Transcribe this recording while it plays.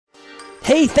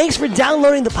Hey, thanks for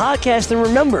downloading the podcast. And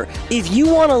remember, if you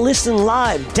want to listen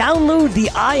live, download the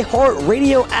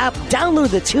iHeartRadio app,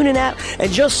 download the TuneIn app,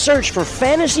 and just search for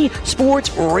Fantasy Sports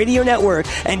Radio Network,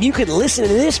 and you can listen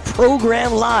to this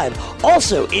program live.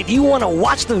 Also, if you want to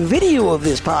watch the video of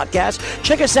this podcast,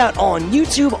 check us out on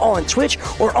YouTube, on Twitch,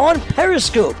 or on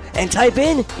Periscope, and type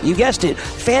in, you guessed it,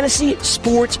 Fantasy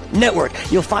Sports Network.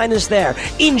 You'll find us there.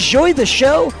 Enjoy the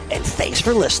show, and thanks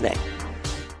for listening.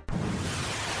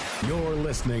 You're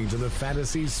listening to the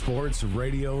Fantasy Sports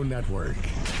Radio Network.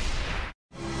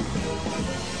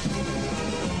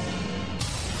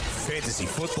 Fantasy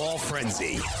Football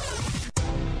Frenzy.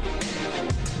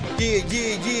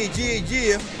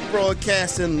 Yeah.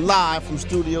 Broadcasting live from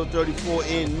Studio 34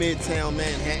 in Midtown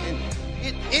Manhattan.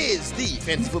 It is the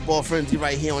Fantasy Football Frenzy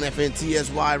right here on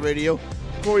FNTSY Radio.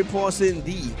 Corey Parson,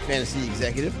 the fantasy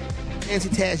executive. Nancy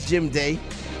Tash, Jim Day.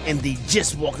 And the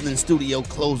just walking in studio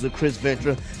closer, Chris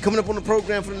Ventura. Coming up on the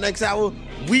program for the next hour,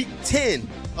 Week 10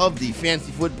 of the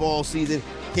fantasy football season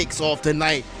kicks off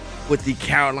tonight with the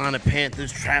Carolina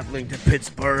Panthers traveling to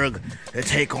Pittsburgh to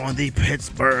take on the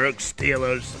Pittsburgh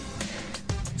Steelers.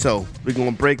 So we're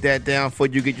going to break that down for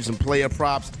you, get you some player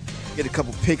props, get a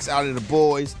couple picks out of the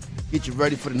boys, get you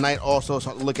ready for the night. Also,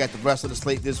 start to look at the rest of the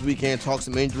slate this weekend, talk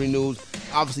some injury news.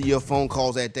 Obviously, your phone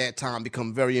calls at that time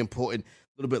become very important.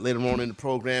 A little bit later on in the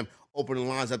program, open the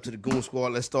lines up to the Goon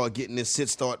Squad. Let's start getting this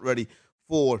sit-start ready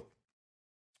for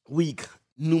week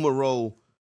numero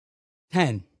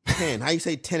 10. 10. How you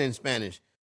say 10 in Spanish?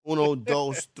 Uno,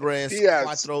 dos, tres,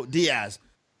 cuatro, Diaz.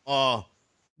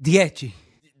 Dieci.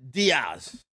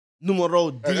 Diaz.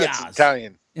 Numero Diaz. That's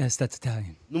Italian. Yes, that's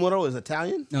Italian. Numero is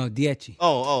Italian? No, dieci.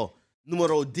 Oh.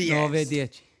 Numero Diaz.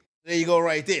 9-10. There you go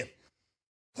right there.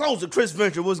 Closer, Chris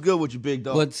Venture. What's good with you, big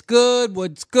dog? What's good?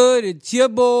 It's your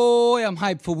boy. I'm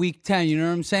hyped for week 10. You know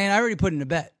what I'm saying? I already put in a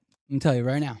bet. I'm telling you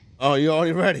right now. Oh, you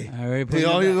already ready? I already put you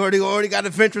in a bet. already got a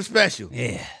Venture special.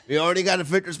 Yeah. You already got a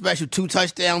Venture special. 2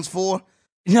 touchdowns for?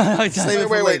 No, it's not.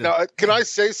 Wait. No, can I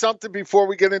say something before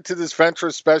we get into this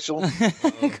Venture special?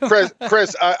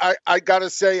 Chris, I got to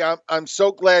say, I'm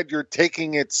so glad you're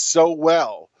taking it so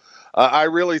well. I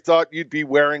really thought you'd be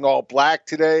wearing all black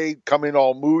today, coming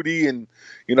all moody and,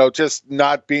 just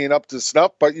not being up to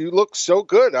snuff. But you look so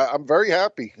good. I'm very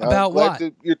happy. About what?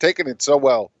 You're taking it so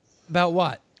well. About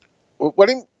what? What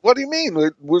do you mean?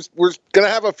 We're going to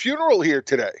have a funeral here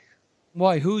today.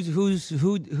 Why? Who's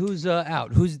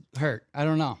out? Who's hurt? I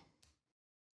don't know.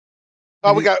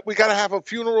 Oh, we got to have a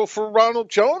funeral for Ronald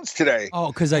Jones today.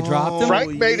 Oh, because I dropped him?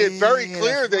 Frank made it very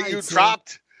clear that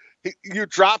you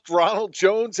dropped Ronald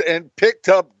Jones and picked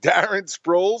up Darren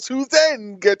Sproles, who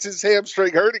then gets his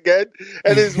hamstring hurt again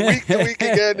and is week to week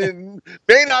again and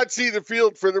may not see the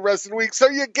field for the rest of the week. So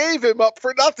you gave him up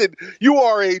for nothing. You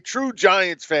are a true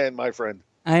Giants fan, my friend.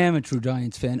 I am a true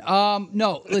Giants fan.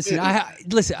 No, listen.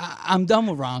 I'm done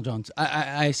with Ronald Jones.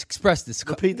 I expressed this.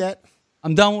 Repeat that.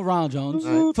 I'm done with Ronald Jones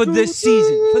for this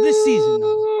season.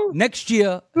 Though. Next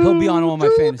year, he'll be on all my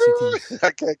fantasy teams.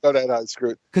 I can't go that high, screw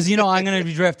it. Because, I'm going to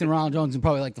be drafting Ronald Jones in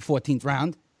probably like the 14th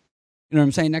round. You know what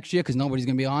I'm saying? Next year, because nobody's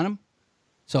going to be on him.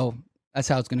 So that's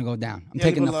how it's going to go down. I'm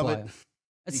taking the flyer.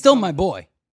 It's still my boy.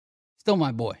 Still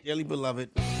my boy. Dearly beloved.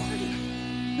 We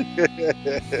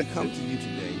come to you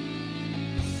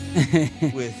today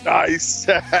with nice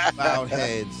bowed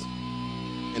heads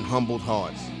and humbled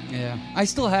hearts. Yeah. I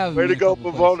still have. Way to go,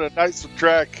 Pavona. Nice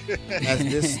track. As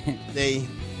this day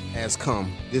has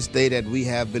come, this day that we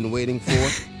have been waiting for,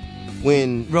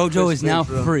 when Rojo Chris is now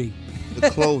Ventura, free. The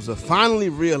closer, finally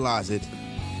realized it,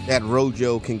 that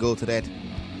Rojo can go to that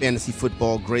fantasy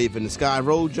football grave in the sky.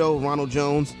 Rojo, Ronald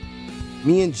Jones,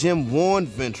 me and Jim warned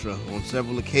Ventura on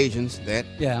several occasions that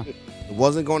it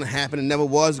wasn't going to happen. It never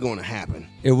was going to happen.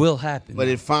 It will happen. But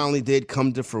it finally did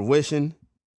come to fruition.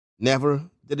 Never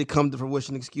did it come to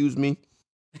fruition, excuse me.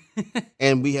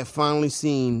 And we have finally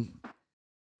seen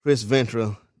Chris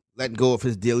Ventura let go of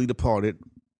his dearly departed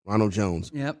Ronald Jones.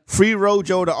 Yep. Free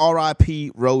Rojo to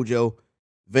R.I.P. Rojo.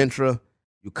 Ventura,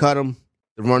 you cut him.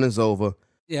 The run is over.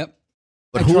 Yep.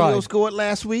 But Julio scored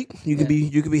last week. You can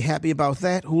be happy about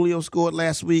that. Julio scored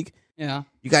last week. Yeah.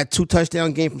 You got 2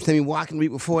 touchdown game from Sammy Watkins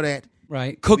week before that.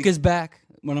 Right. Cook is back.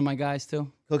 One of my guys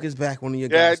too. Cook is back. One of your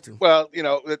guys too. Well,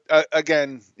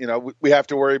 again, we have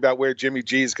to worry about where Jimmy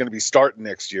G is going to be starting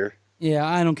next year. Yeah,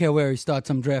 I don't care where he starts.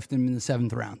 I'm drafting him in the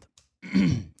 7th round.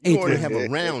 You already have a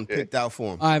round picked out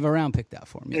for him. I have a round picked out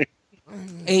for him. Yeah.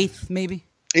 8th, maybe.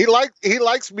 He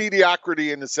likes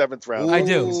mediocrity in the 7th round. I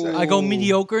do. I go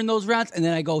mediocre in those rounds, and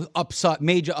then I go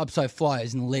major upside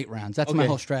flyers in the late rounds. That's my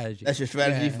whole strategy. That's your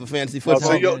strategy for fantasy football.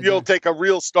 So you'll take a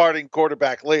real starting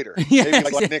quarterback later. Yeah, maybe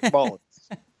like Nick Mullins.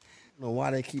 I don't know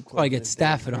why they keep Probably get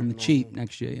Stafford on the cheap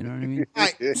next year. You know what I mean? All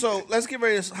right, so let's get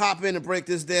ready to hop in and break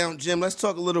this down, Jim. Let's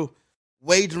talk a little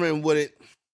wagering with it.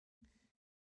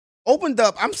 Opened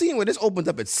up. I'm seeing where this opened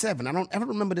up at 7. I don't ever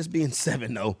remember this being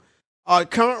 7 though.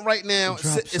 Current right now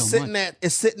it's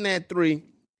sitting at 3.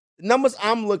 The numbers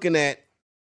I'm looking at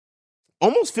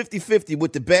almost 50-50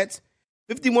 with the bets.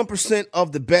 51%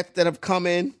 of the bets that have come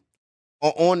in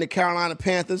are on the Carolina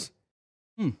Panthers.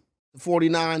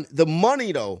 49. The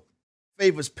money though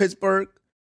favors Pittsburgh.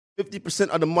 50%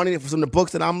 of the money from the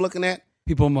books that I'm looking at.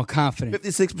 People are more confident.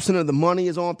 56% of the money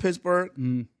is on Pittsburgh.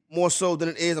 More so than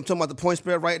it is. I'm talking about the point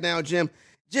spread right now, Jim.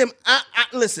 Jim,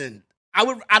 listen.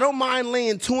 I don't mind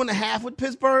laying 2.5 with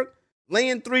Pittsburgh.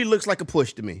 Laying 3 looks like a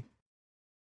push to me.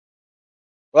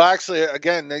 Well, actually,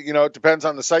 again, it depends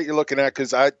on the site you're looking at,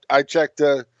 because I checked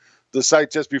the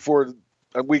site just before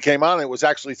we came on. It was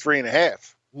actually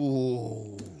 3.5.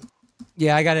 Ooh.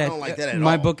 Yeah, I got it. I don't like that at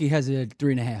my all. bookie has it at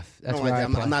 3.5. That's where I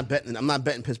play. I'm not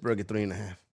betting Pittsburgh at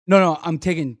 3.5. No, I'm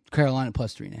taking Carolina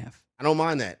plus 3.5. I don't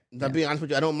mind that. To be honest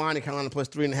with you, I don't mind the Carolina plus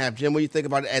 3.5. Jim, what do you think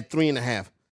about it at 3.5?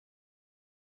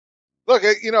 Look,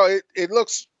 it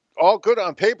looks all good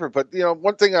on paper, but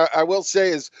one thing I will say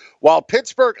is, while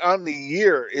Pittsburgh on the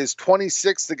year is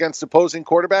 26th against opposing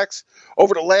quarterbacks,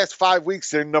 over the last 5 weeks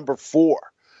they're number 4.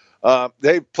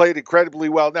 They've played incredibly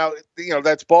well. Now,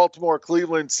 that's Baltimore,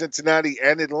 Cleveland, Cincinnati,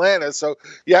 and Atlanta. So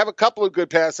you have a couple of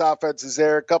good pass offenses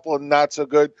there, a couple of not so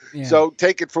good. Yeah. So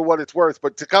take it for what it's worth.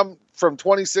 But to come from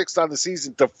 26th on the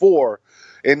season to 4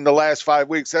 in the last 5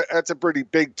 weeks, that's a pretty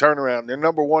big turnaround. They're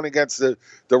number 1 against the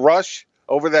rush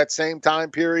over that same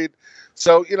time period.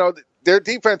 So, their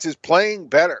defense is playing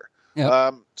better.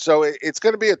 Yep. So it's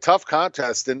going to be a tough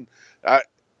contest. And,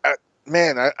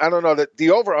 man, I don't know that the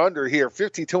over-under here,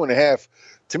 52.5,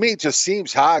 to me just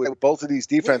seems high. Both of these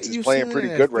defenses playing pretty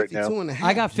good right now.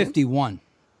 I got 51.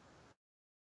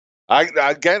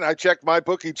 I checked my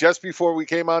bookie just before we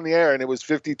came on the air, and it was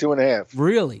 52.5.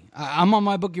 Really? I'm on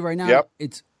my bookie right now. Yep.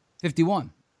 It's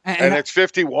 51. And it's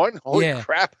 51? Holy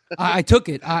crap. I took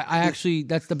it. I actually,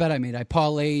 that's the bet I made. I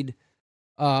parlayed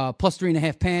plus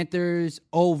 3.5 Panthers,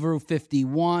 over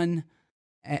 51,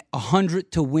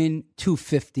 100 to win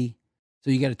 250. So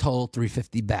you get a total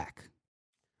 350 back.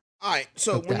 All right.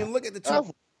 So when you look at the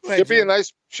two, should be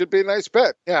a nice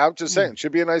bet. Yeah, I'm just saying,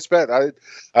 should be a nice bet.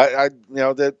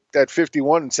 That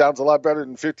 51 sounds a lot better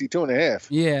than 52.5.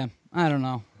 Yeah, I don't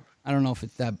know. I don't know if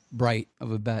it's that bright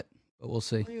of a bet, but we'll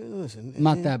see. Listen,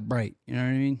 not that bright. You know what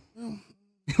I mean?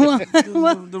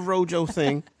 The Rojo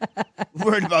thing.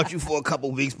 Worried about you for a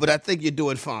couple weeks, but I think you're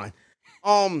doing fine.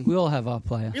 We all have our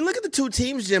player. You look at the two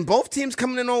teams, Jim. Both teams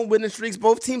coming in on winning streaks.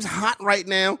 Both teams hot right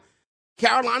now.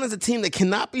 Carolina's a team that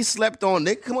cannot be slept on.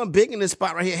 They come up big in this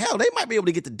spot right here. Hell, they might be able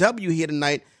to get the W here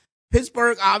tonight.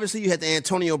 Pittsburgh, obviously, you had the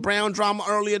Antonio Brown drama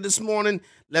earlier this morning.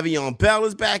 Le'Veon Bell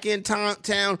is back in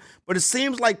town. But it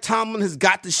seems like Tomlin has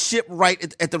got the ship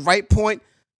right at the right point.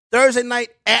 Thursday night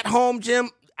at home,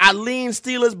 Jim, I lean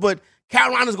Steelers, but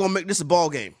Carolina's going to make this a ball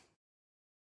game.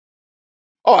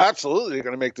 Oh, absolutely. They're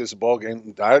going to make this a ball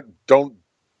game. I don't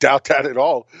doubt that at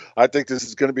all. I think this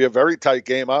is going to be a very tight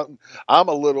game. I'm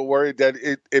a little worried that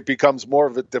it becomes more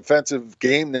of a defensive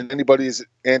game than anybody is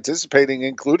anticipating,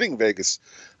 including Vegas.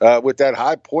 With that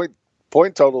high point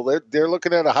total, they're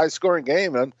looking at a high-scoring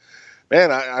game. And,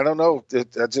 man, I don't know.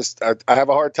 I have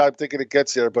a hard time thinking it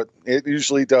gets there, but it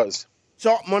usually does.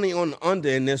 Sharp money on the under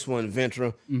in this one,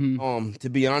 Ventura. Mm-hmm. To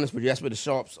be honest with you, that's where the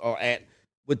sharps are at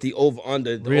with the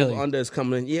over-under. The over-under is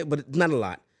coming in. Yeah, but it's not a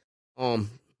lot.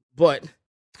 But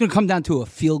it's going to come down to a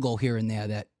field goal here and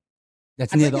there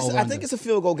that's near the over-under. I think it's a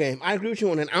field goal game. I agree with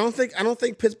you on that. I don't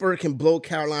think Pittsburgh can blow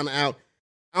Carolina out.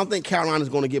 I don't think Carolina's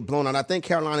going to get blown out. I think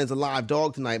Carolina is a live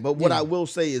dog tonight. But what I will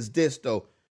say is this, though.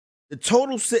 The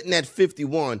total sitting at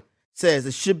 51 says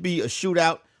it should be a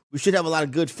shootout. We should have a lot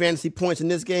of good fantasy points in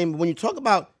this game. But when you talk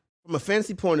about from a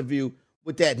fantasy point of view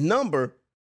with that number,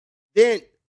 then,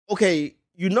 okay,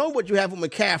 you know what you have with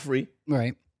McCaffrey.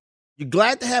 Right. You're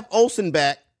glad to have Olsen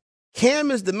back.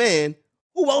 Cam is the man.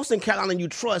 Who else in Carolina you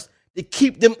trust to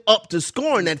keep them up to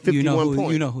scoring that 51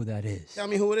 points? You know who that is. Tell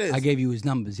me who it is. I gave you his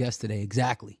numbers yesterday.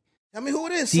 Exactly. Tell me who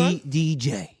it is, son.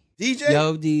 DJ. DJ?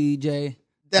 Yo, DJ.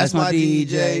 That's my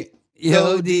DJ.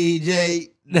 Yo, DJ.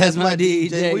 That's my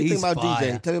DJ. What do you think about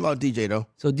DJ? Tell me about DJ, though.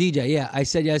 So, DJ, I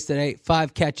said yesterday,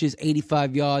 5 catches,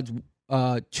 85 yards,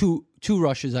 two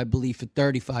rushes, I believe, for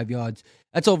 35 yards.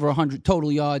 That's over 100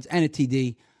 total yards and a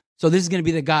TD. So this is going to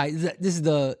be the guy. This is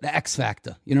the X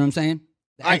factor. You know what I'm saying?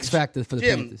 The X factor for the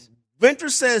Panthers. Venture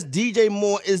says DJ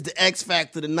Moore is the X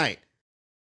factor tonight.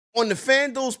 On the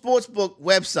FanDuel Sportsbook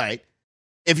website,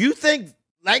 if you think,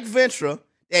 like Ventura,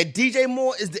 that DJ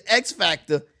Moore is the X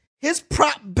factor. His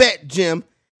prop bet, Jim,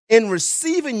 in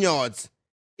receiving yards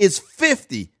is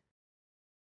 50.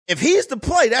 If he's the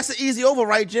play, that's an easy over,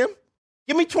 right, Jim?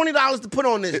 Give me $20 to put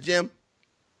on this, Jim.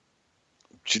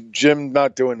 Jim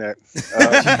not doing that.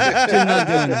 Jim not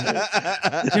doing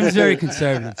that. Jim's very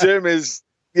conservative. Jim is,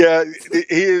 he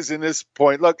is in this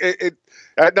point. Look,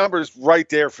 that number is right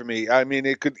there for me. I mean,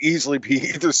 it could easily be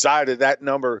either side of that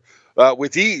number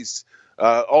with ease.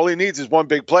 All he needs is one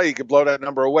big play. He could blow that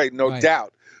number away, no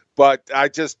doubt. But I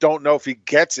just don't know if he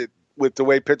gets it with the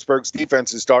way Pittsburgh's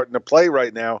defense is starting to play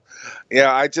right now.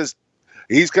 Yeah,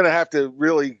 he's going to have to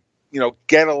really,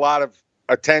 get a lot of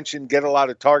attention, get a lot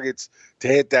of targets to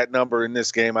hit that number in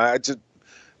this game. I don't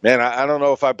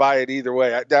know if I buy it either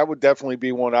way. That would definitely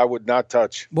be one I would not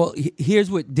touch. Well, here's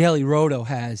what Daily Roto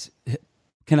has.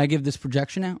 Can I give this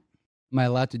projection out? Am I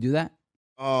allowed to do that?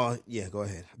 Yeah, go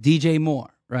ahead. DJ Moore,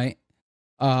 right?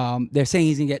 They're saying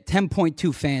he's going to get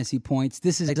 10.2 fantasy points.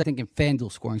 This is, I think, in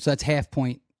FanDuel scoring, so that's half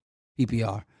point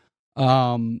PPR.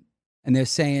 And they're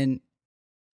saying,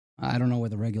 I don't know where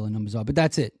the regular numbers are, but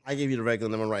that's it. I give you the regular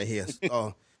number right here.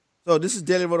 So this is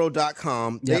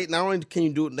dailyroto.com. Yep. Not only can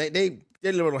you do it,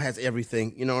 Daily Roto has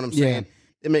everything. You know what I'm saying? Yeah.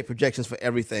 They make projections for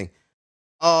everything.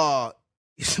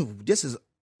 This is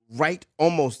right,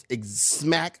 almost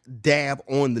smack dab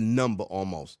on the number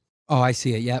almost. Oh, I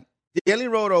see it. Yep. Daily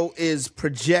Roto is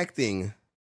projecting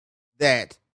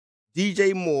that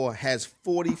DJ Moore has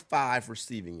 45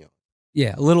 receiving yards.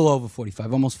 Yeah, a little over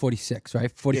 45, almost 46, right?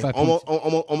 45. Yeah,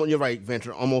 almost. You're right,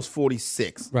 Venture. Almost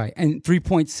 46. Right, and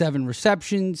 3.7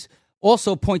 receptions,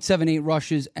 also 0.78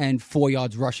 rushes, and 4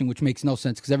 yards rushing, which makes no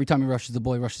sense because every time he rushes the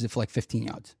ball, he rushes it for like 15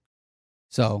 yards.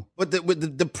 So, but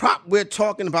the prop we're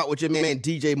talking about with your man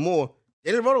DJ Moore,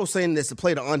 Daily Roto was saying this to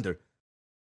play the under.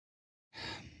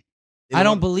 I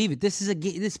don't believe it. This is a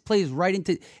game. This plays right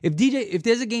into if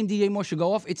there's a game DJ Moore should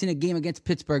go off, it's in a game against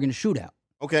Pittsburgh in a shootout.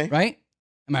 Okay, right?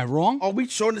 Am I wrong? Are we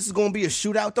sure this is going to be a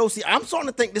shootout though? See, I'm starting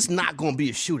to think this is not going to be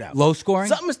a shootout. Low scoring.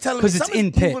 Something is telling me because it's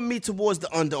in Pitt. Moving me towards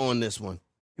the under on this one.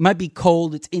 It might be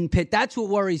cold. It's in Pitt. That's what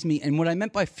worries me. And what I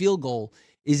meant by field goal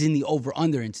is in the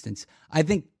over/under instance. I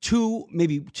think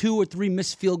maybe two or three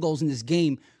missed field goals in this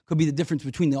game could be the difference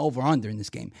between the over/under in this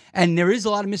game. And there is a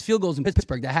lot of missed field goals in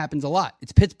Pittsburgh. That happens a lot.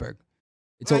 It's Pittsburgh.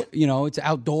 It's right. It's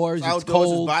outdoors. It's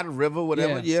cold. It's by the river,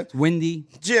 whatever. Yeah. It's windy.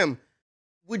 Jim,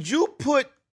 would you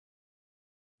put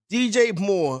DJ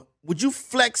Moore? Would you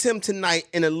flex him tonight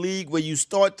in a league where you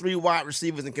start 3 wide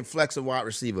receivers and can flex a wide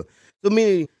receiver? So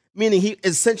meaning he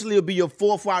essentially will be your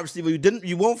 4th wide receiver.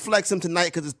 You won't flex him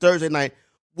tonight because it's Thursday night.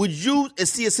 Would you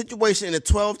see a situation in a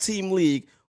 12-team league?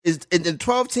 In a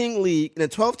 12-team league, in a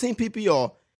 12-team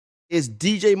PPR, is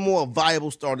DJ Moore a viable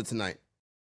starter tonight?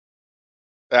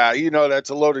 That's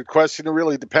a loaded question. It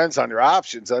really depends on your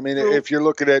options. I mean, if you're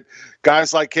looking at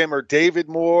guys like him or David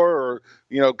Moore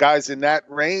or, guys in that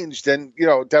range, then,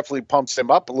 it definitely pumps him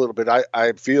up a little bit,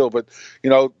 I feel. But,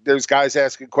 there's guys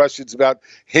asking questions about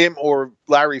him or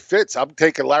Larry Fitz. I'm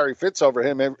taking Larry Fitz over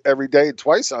him every day,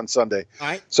 twice on Sunday. All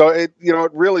right. So, it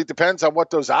really depends on what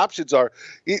those options are.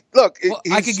 He's starting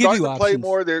to play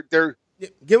more. Give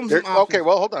him some options. Okay,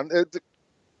 well, hold on.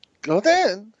 Go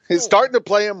then. He's starting to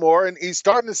play him more, and he's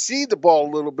starting to see the ball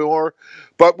a little bit more.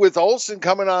 But with Olsen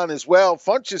coming on as well,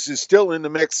 Funchess is still in the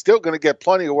mix, still going to get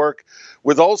plenty of work.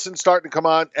 With Olsen starting to come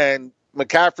on and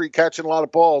McCaffrey catching a lot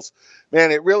of balls,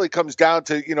 man, it really comes down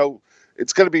to,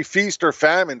 it's going to be feast or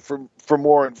famine for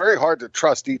Moore, and very hard to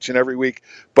trust each and every week.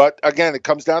 But, again, it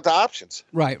comes down to options.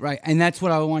 Right. And that's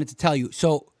what I wanted to tell you.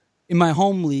 So in my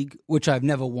home league, which I've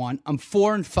never won, I'm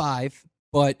 4-5,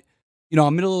 but –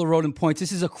 I'm middle of the road in points.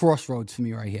 This is a crossroads for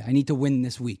me right here. I need to win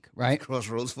this week, right?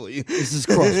 Crossroads for you. This is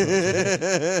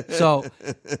crossroads. So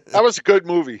that was a good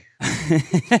movie.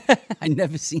 I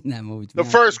never seen that movie. The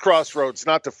first Crossroads,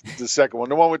 not the second one.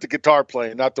 The one with the guitar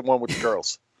playing, not the one with the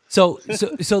girls. So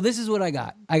this is what I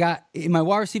got. I got in my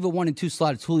wide receiver 1 and 2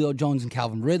 slot, it's Julio Jones and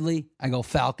Calvin Ridley. I go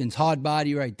Falcons, hard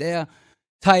body right there.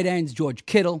 Tight ends, George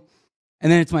Kittle.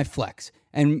 And then it's my flex.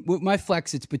 And with my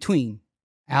flex, it's between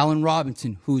Allen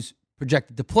Robinson, who's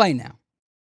projected to play now.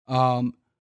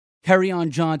 Kerryon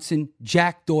Johnson,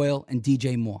 Jack Doyle, and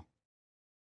DJ Moore.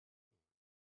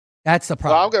 That's the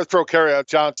problem. Well, I'm going to throw Kerryon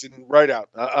Johnson right out.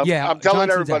 I'm telling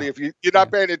Johnson's everybody, out. if you're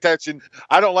not paying attention,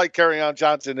 I don't like Kerryon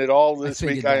Johnson at all this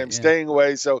week. I am staying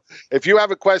away. So if you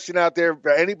have a question out there for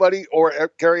anybody or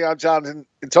Kerryon Johnson,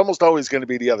 it's almost always going to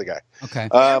be the other guy. Okay.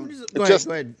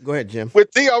 Go ahead, Jim.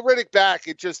 With Theo Riddick back,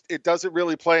 it doesn't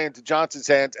really play into Johnson's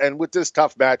hands. And with this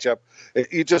tough matchup,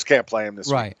 you just can't play him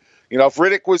this week. If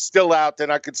Riddick was still out, then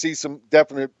I could see some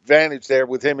definite advantage there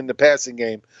with him in the passing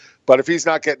game. But if he's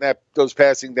not getting those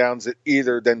passing downs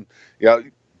either, then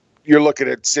you're looking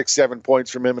at 6-7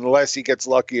 points from him unless he gets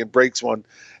lucky and breaks one.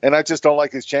 And I just don't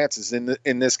like his chances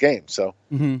in this game. So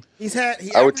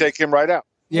I would take him right out.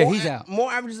 Yeah, he's out.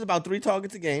 More averages about 3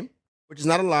 targets a game, which is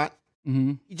not a lot.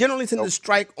 Mm-hmm. He generally tends to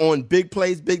strike on big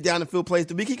plays, big down the field plays.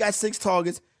 The week he got 6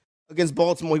 targets against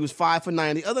Baltimore, he was 5 for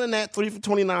 90. Other than that, 3 for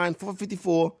 29, 4 for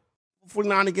 54,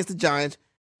 49 against the Giants.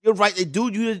 You're right. They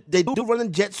do run a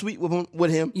jet sweep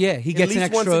with him. Yeah, he gets an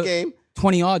extra once a game.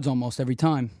 20 yards almost every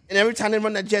time. And every time they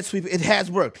run that jet sweep, it has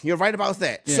worked. You're right about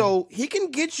that. Yeah. So he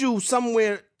can get you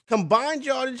somewhere, combined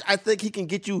yardage, I think he can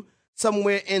get you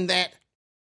somewhere in that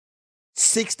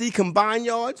 60 combined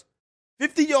yards.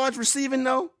 50 yards receiving,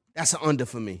 though, that's an under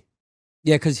for me.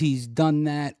 Yeah, because he's done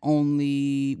that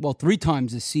only, 3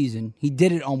 times this season. He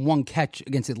did it on 1 catch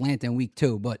against Atlanta in week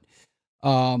 2. But,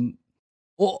 I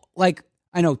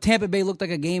know Tampa Bay looked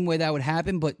like a game where that would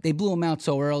happen, but they blew him out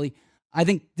so early. I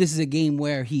think this is a game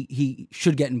where he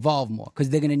should get involved more because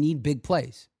they're going to need big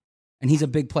plays, and he's a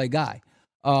big play guy.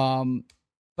 But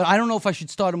I don't know if I should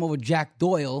start him over Jack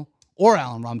Doyle or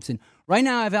Allen Robinson. Right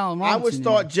now I have Allen Robinson. I would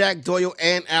start Jack Doyle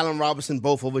and Allen Robinson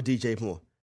both over DJ Moore.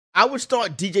 I would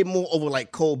start DJ Moore over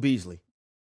like Cole Beasley.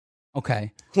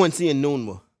 Okay. Quincy and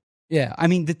Nunwa. Yeah, I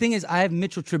mean, the thing is I have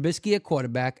Mitchell Trubisky at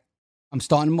quarterback. I'm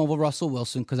starting him over Russell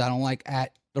Wilson because I don't like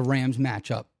at the Rams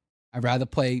matchup. I'd rather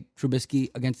play Trubisky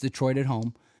against Detroit at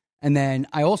home. And then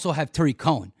I also have Tariq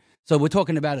Cohen. So we're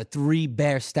talking about a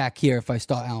 3-bear stack here if I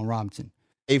start Allen Robinson.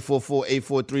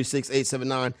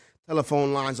 844-843-6879.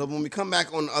 Telephone lines open. When we come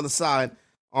back on the other side,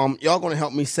 y'all going to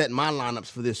help me set my lineups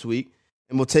for this week.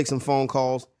 And we'll take some phone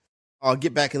calls. I'll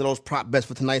get back into those prop bets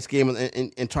for tonight's game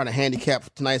and try to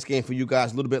handicap tonight's game for you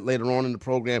guys a little bit later on in the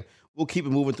program. We'll keep it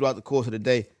moving throughout the course of the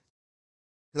day.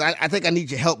 Because I think I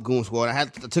need your help, Goon Squad. I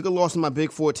took a loss in my big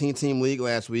 14-team league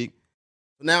last week.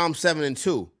 So now I'm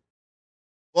 7-2.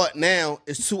 But now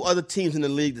it's 2 other teams in the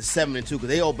league that's 7-2 because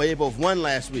they both won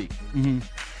last week. Mm-hmm.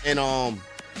 And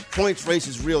points race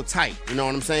is real tight. You know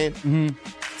what I'm saying? Mm-hmm.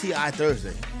 T.I.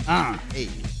 Thursday.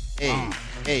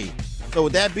 Hey. So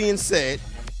with that being said,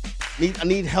 I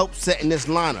need help setting this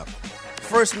lineup.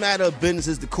 First matter of business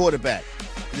is the quarterback.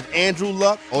 Is it Andrew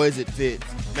Luck or is it Fitz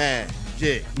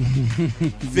Magic?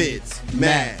 Fitz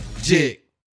Magic.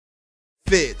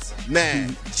 Fitz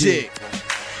Magic.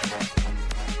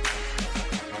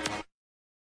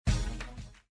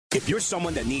 If you're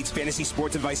someone that needs fantasy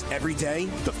sports advice every day,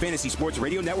 the Fantasy Sports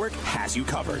Radio Network has you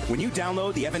covered. When you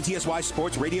download the FNTSY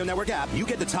Sports Radio Network app, you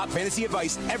get the top fantasy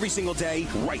advice every single day,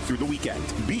 right through the weekend.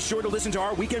 Be sure to listen to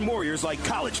our weekend warriors like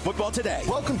College Football Today.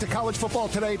 Welcome to College Football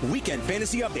Today. Weekend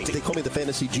Fantasy Update. They call me the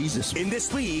Fantasy Jesus. In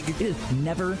this league, it is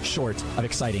never short of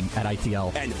exciting at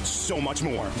ITL. And so much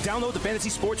more. Download the Fantasy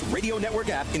Sports Radio Network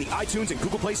app in the iTunes and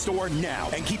Google Play Store now.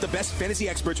 And keep the best fantasy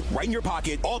experts right in your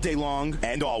pocket all day long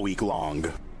and all week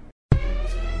long.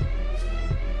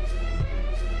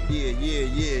 Yeah.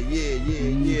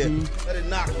 Let it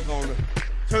knock us on.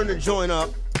 Turn the joint up.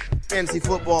 Fantasy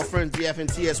Football Frenzy,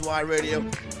 FNTSY Radio.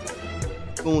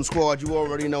 Goon Squad, you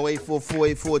already know,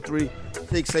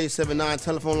 844-843-6879.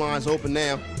 Telephone lines open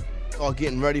now. Start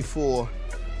getting ready for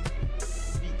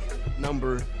week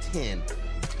number 10.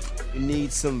 We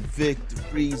need some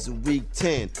victories in week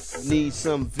 10. Need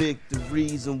some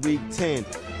victories in week 10.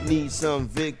 Need some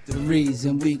victories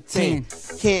in week 10.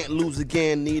 Can't lose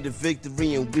again. Need a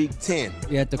victory in week 10.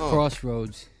 We're at the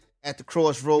crossroads. At the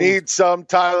crossroads. Need some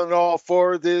Tylenol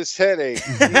for this headache.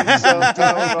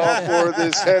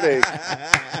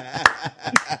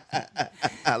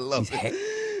 I love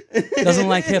it. Doesn't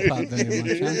like hip-hop very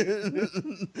much, huh?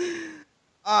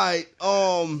 All right,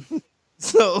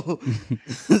 so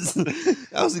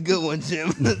that was a good one,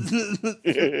 Jim.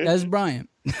 That's Bryant.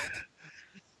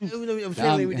 I'm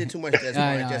feeling we did too much Des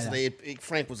Bryant yesterday.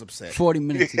 Frank was upset. 40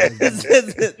 minutes ago.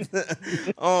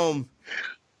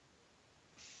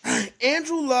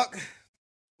 Andrew Luck,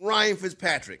 Ryan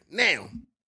Fitzpatrick. Now,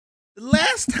 the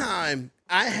last time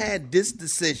I had this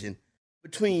decision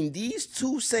between these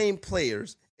 2 same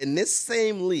players in this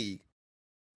same league,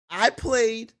 I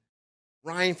played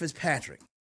Ryan Fitzpatrick.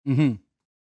 Mm-hmm.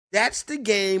 That's the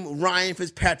game Ryan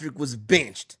Fitzpatrick was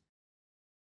benched.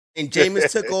 And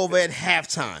Jameis took over at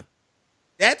halftime.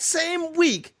 That same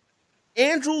week,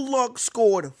 Andrew Luck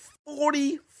scored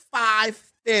 45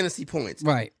 fantasy points.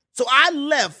 Right. So I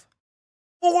left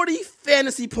 40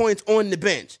 fantasy points on the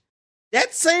bench.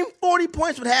 That same 40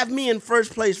 points would have me in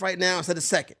first place right now instead of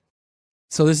second.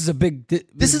 So this is a big...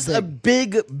 This is a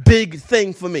big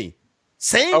thing for me.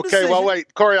 Same decision. Well,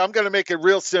 wait. Corey, I'm going to make it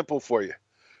real simple for you.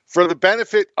 for the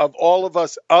benefit of all of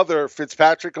us other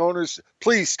Fitzpatrick owners,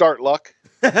 please start Luck.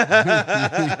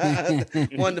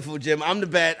 Wonderful, Jim. I'm the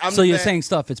bad. You're saying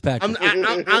stuff, Fitzpatrick.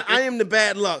 I am the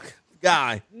bad luck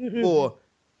guy for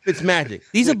Fitzmagic.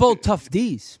 These are both tough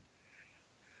Ds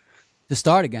to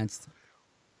start against.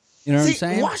 You know what I'm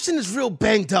saying? Washington is real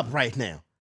banged up right now.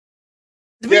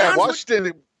 Yeah,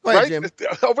 Washington. Right?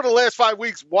 Over the last 5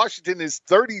 weeks, Washington is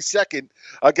 32nd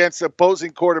against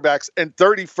opposing quarterbacks and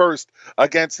 31st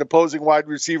against opposing wide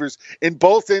receivers. In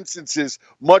both instances,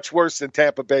 much worse than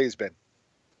Tampa Bay has been.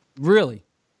 Really?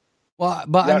 Well,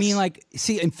 but yes. I mean, like,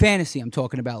 see, in fantasy, I'm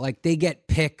talking about, like, they get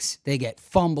picks, they get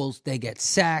fumbles, they get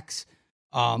sacks.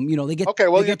 They get okay.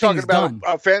 Well, you're talking about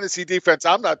a fantasy defense.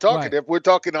 I'm not talking. Right. If we're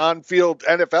talking on-field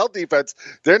NFL defense,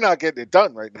 they're not getting it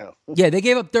done right now. Yeah, they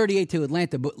gave up 38 to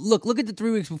Atlanta, but look at the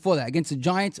 3 weeks before that against the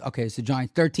Giants. Okay, it's the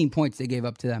Giants. 13 points they gave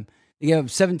up to them. They gave up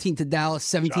 17 to Dallas,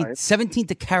 17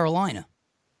 to Carolina.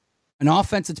 An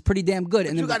offense that's pretty damn good.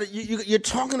 And you're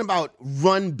talking about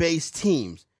run-based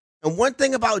teams, and one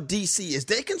thing about DC is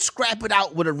they can scrap it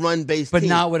out with a run-based team, but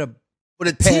not with a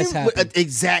team,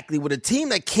 with a team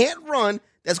that can't run,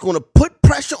 that's going to put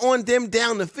pressure on them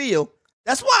down the field.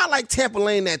 That's why I like Tampa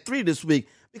laying that 3 this week,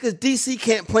 because DC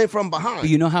can't play from behind. But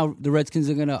you know how the Redskins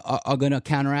are gonna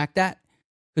counteract that?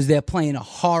 Because they're playing a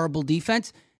horrible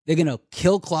defense. They're gonna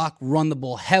kill clock, run the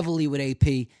ball heavily with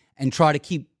AP, and try to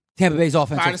keep Tampa Bay's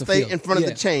offense trying off to the stay field. in front of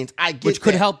the chains. I get which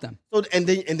could help them. So and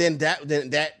then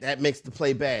that makes the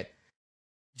play bad.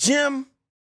 Jim.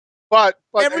 But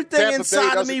everything Tampa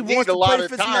inside of me wants to play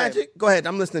Fitzmagic. Go ahead,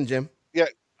 I'm listening, Jim. Yeah,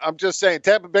 I'm just saying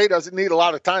Tampa Bay doesn't need a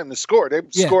lot of time to score. They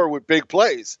score with big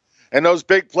plays. And those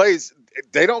big plays,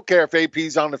 they don't care if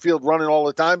AP's on the field running all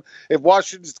the time. If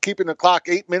Washington's keeping the clock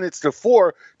 8 minutes to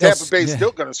 4, Tampa Bay's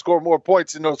still going to score more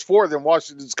points in those 4 than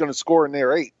Washington's going to score in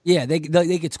their 8. Yeah, they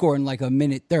could score in like a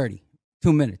minute 30,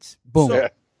 2 minutes. Boom. So,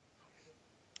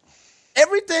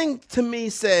 everything to me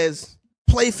says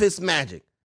play Fitzmagic.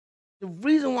 The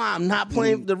reason why I'm not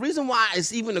playing, the reason why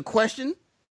it's even a question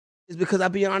is because, I'll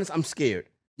be honest, I'm scared.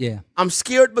 Yeah. I'm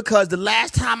scared because the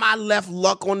last time I left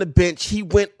Luck on the bench, he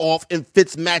went off and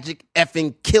Fitzmagic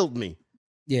effing killed me.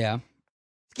 Yeah.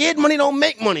 Scared money don't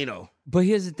make money, though. But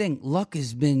here's the thing. Luck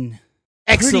has been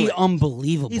excellent. Pretty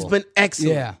unbelievable. He's been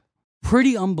excellent. Yeah.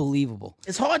 Pretty unbelievable.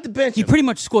 It's hard to bench him. He pretty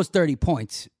much scores 30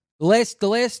 points. The last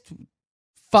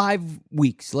 5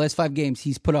 weeks, the last 5 games,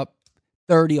 he's put up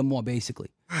 30 or more, basically.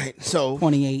 All right, so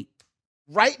 28.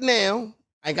 Right now,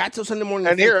 I got till Sunday morning.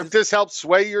 And here, if this helps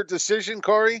sway your decision,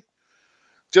 Corey,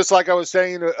 just like I was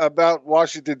saying about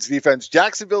Washington's defense,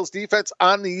 Jacksonville's defense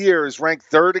on the year is ranked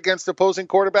 3rd against opposing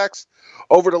quarterbacks.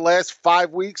 Over the last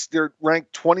 5 weeks, they're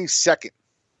ranked 22nd.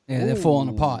 Yeah, they're falling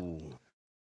apart. They're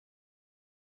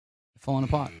falling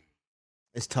apart.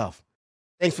 It's tough.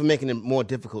 Thanks for making it more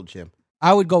difficult, Jim.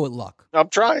 I would go with Luck. I'm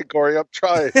trying, Corey. I'm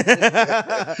trying.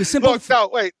 Look, no,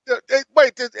 wait.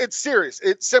 It's serious.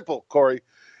 It's simple, Corey.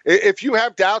 If you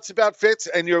have doubts about Fitz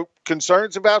and your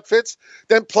concerns about Fitz,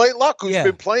 then play Luck, who's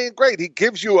been playing great. He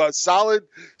gives you a solid,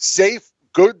 safe,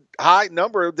 good, high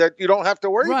number that you don't have to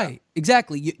worry about. Right,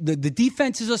 exactly. The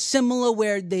defenses are similar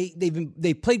where they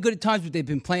played good at times, but they've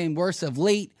been playing worse of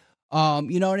late.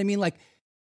 You know what I mean? Like,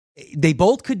 they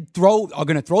both are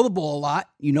going to throw the ball a lot.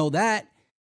 You know that.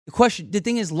 The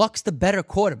thing is, Luck's the better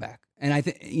quarterback, and I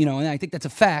think that's a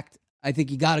fact. I think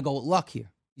you got to go with Luck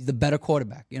here. He's the better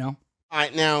quarterback. You know. All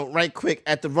right, now, right quick,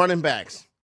 at the running backs,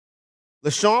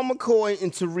 LaShawn McCoy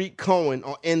and Tariq Cohen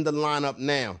are in the lineup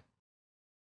now.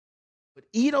 But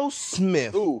Ito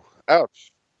Smith. Ooh,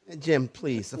 ouch. Jim,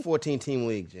 please, it's a 14-team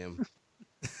league, Jim.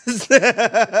 It's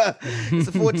a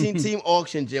 14-team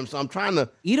auction, Jim, so I'm trying to.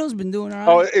 Ito's been doing all right.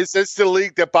 Oh, is this the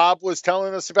league that Bob was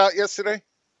telling us about yesterday?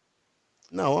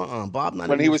 No, Bob. Not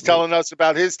when he was telling us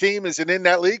about his team, is it in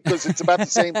that league? Because it's about the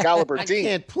same caliber team. I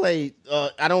can't play.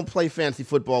 I don't play fantasy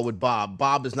football with Bob.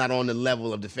 Bob is not on the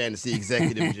level of the fantasy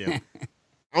executive, Jim.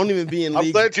 I don't even be in league.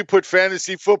 I'm glad you put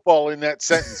fantasy football in that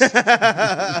sentence.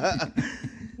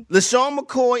 LaShawn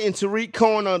McCoy and Tariq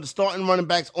Cohen are the starting running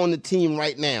backs on the team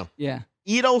right now. Yeah.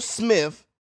 Ito Smith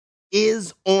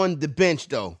is on the bench,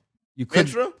 though. You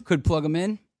could plug him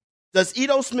in. Does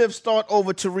Ito Smith start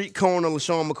over Tariq Cohen or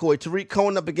LaShawn McCoy? Tariq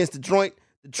Cohen up against Detroit,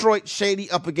 Shady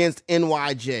up against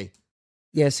NYJ.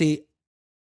 Yeah, see,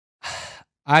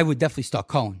 I would definitely start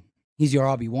Cohen. He's your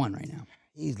RB1 right now.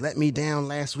 He's let me down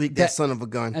last week, that son of a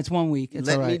gun. That's 1 week. It's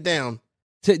let me down.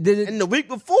 And the week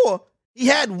before, he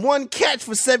had 1 catch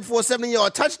for a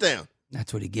 70-yard touchdown.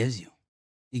 That's what he gives you.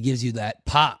 He gives you that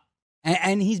pop.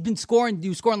 And he's been scoring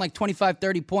like 25,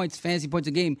 30 points, fantasy points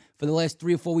a game for the last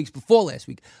 3 or 4 weeks before last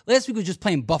week. Last week was just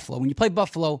playing Buffalo. When you play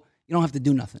Buffalo, you don't have to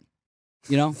do nothing.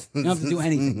 You know, you don't have to do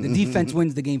anything. The defense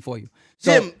wins the game for you.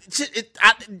 So, Jim,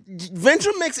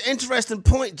 Ventura makes an interesting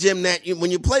point, Jim, that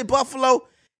when you play Buffalo,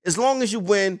 as long as you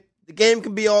win, the game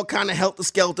can be all kind of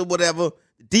helter-skelter, whatever.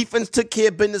 The defense took care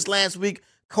of business last week.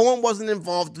 Cohen wasn't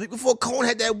involved. The week before, Cohen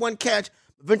had that one catch.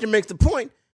 Ventura makes the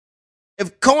point.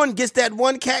 If Cohen gets that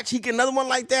one catch, he get another one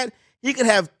like that, he could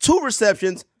have 2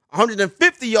 receptions,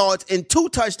 150 yards, and 2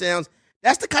 touchdowns.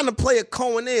 That's the kind of player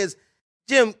Cohen is.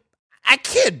 Jim, I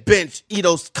can't bench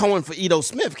Cohen for Ito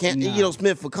Smith. Ito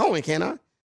Smith for Cohen, can I?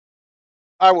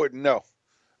 I wouldn't, no.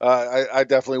 I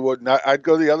definitely wouldn't. I'd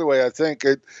go the other way, I think.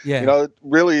 It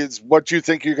really is what you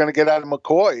think you're going to get out of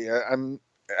McCoy.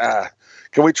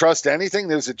 Can we trust anything?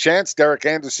 There's a chance Derek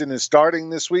Anderson is starting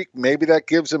this week. Maybe that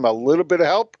gives him a little bit of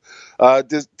help.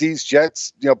 These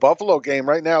Jets, Buffalo game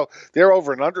right now, they're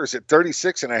over and unders at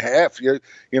 36.5.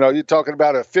 You're talking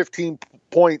about a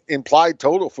 15-point implied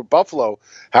total for Buffalo.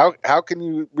 How can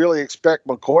you really expect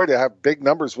McCoy to have big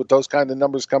numbers with those kind of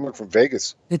numbers coming from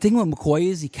Vegas? The thing with McCoy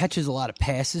is he catches a lot of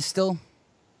passes still.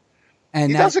 And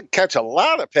he doesn't catch a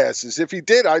lot of passes. If he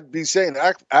did, I'd be saying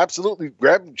absolutely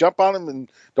grab him, jump on him,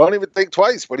 and don't even think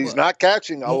twice. But he's not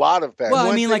catching a lot of passes. Well,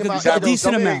 I mean, like a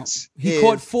decent amount. He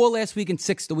caught 4 last week and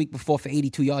 6 the week before for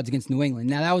 82 yards against New England.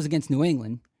 Now, that was against New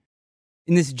England.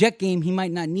 In this Jet game, he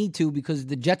might not need to because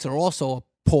the Jets are also a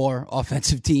poor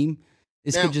offensive team.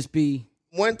 This could just be...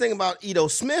 One thing about Ito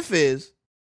Smith is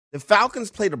the Falcons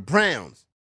play the Browns.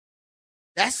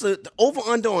 That's the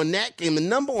over-under on that game. The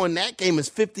number on that game is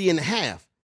 50.5.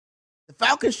 The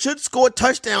Falcons should score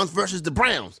touchdowns versus the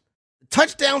Browns. The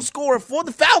touchdown scorer for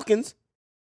the Falcons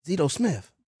is Ito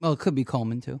Smith. Well, it could be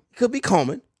Coleman, too. It could be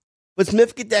Coleman. But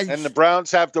Smith get that. And the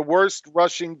Browns have the worst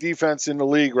rushing defense in the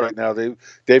league right now.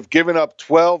 They've given up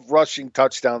 12 rushing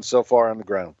touchdowns so far on the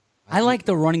ground. I like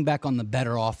the running back on the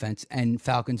better offense, and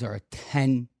Falcons are a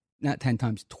 20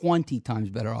 times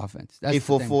better offense.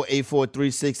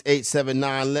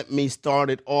 844-843-6879. Let me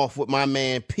start it off with my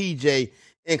man PJ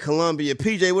in Columbia.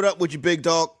 PJ, what up with you, big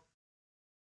dog?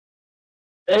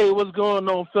 Hey, what's going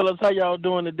on, fellas? How y'all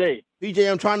doing today?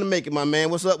 PJ, I'm trying to make it, my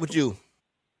man. What's up with you?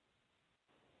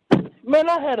 Man,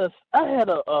 I had a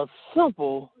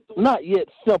simple, not yet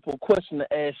simple question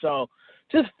to ask y'all.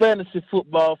 Just fantasy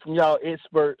football from y'all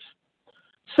experts.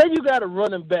 Say you got a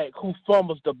running back who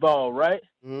fumbles the ball, right?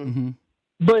 Mm-hmm.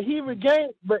 But he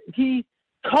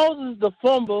causes the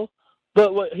fumble,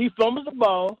 he fumbles the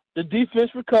ball, the defense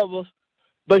recovers,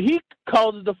 but he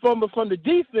causes the fumble from the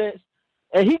defense,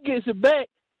 and he gets it back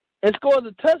and scores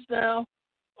a touchdown.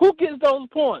 Who gets those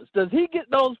points? Does he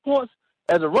get those points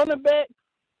as a running back,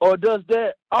 or does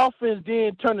that offense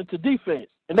then turn into defense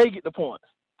and they get the points?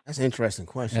 That's an interesting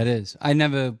question. That is. I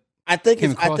think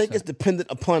it's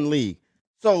dependent upon league.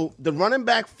 So the running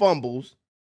back fumbles,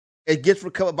 it gets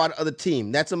recovered by the other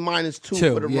team. That's a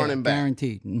 -2 for the running back.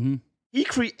 Guaranteed. Mm-hmm. He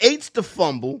creates the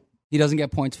fumble. He doesn't get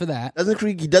points for that.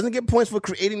 He doesn't get points for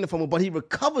creating the fumble, but he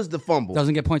recovers the fumble.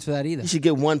 Doesn't get points for that either. He should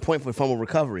get 1 point for fumble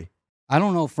recovery. I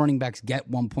don't know if running backs get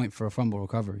 1 point for a fumble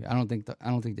recovery. I don't think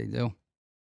they do.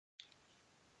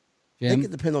 Jim? I think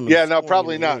it depends on the no,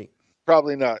 probably not. League.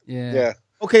 Probably not. Yeah.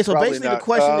 Okay, so probably basically not. The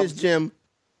question is, Jim,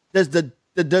 does the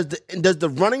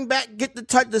running back get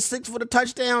the 6 for the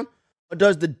touchdown, or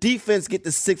does the defense get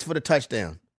the 6 for the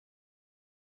touchdown?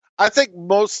 I think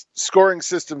most scoring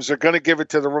systems are going to give it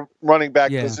to the running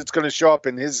back because it's going to show up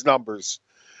in his numbers.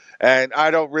 And I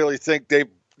don't really think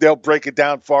they'll break it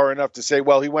down far enough to say,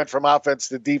 well, he went from offense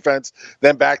to defense,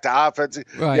 then back to offense.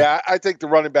 Right. Yeah, I think the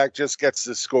running back just gets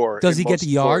the score. Does he get the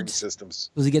yards? Systems.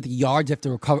 Does he get the yards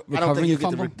after recovering the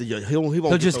fumble?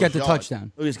 He'll just get the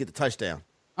touchdown. He'll just get the touchdown.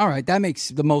 All right, that makes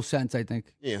the most sense, I think.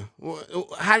 Yeah. Well,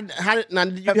 did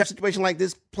you have a situation like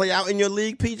this play out in your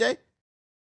league, PJ?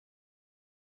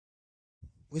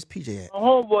 Where's PJ at? My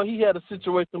homeboy, he had a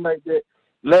situation like that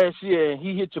last year, and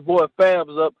he hit your boy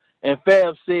Fabs up, and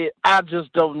Fabs said, "I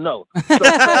just don't know." So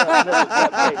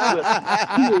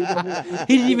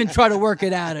he didn't even try to work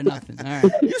it out or nothing. All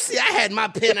right. You see, I had my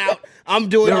pen out. I'm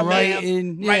doing it,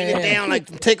 writing it down,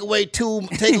 like take away 2,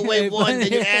 take away 1,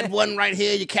 then you add 1 right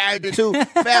here, you carry the 2.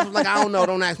 Fabs was like, I don't know,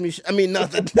 don't ask me.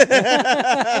 Nothing.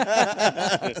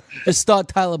 Just start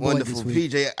Tyler Boyd Wonderful, this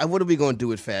week. PJ. What are we going to do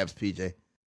with Fabs, PJ?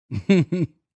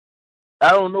 I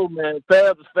don't know, man.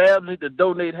 Fabs need to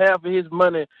donate half of his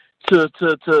money to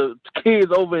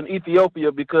kids over in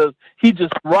Ethiopia because he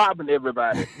just robbing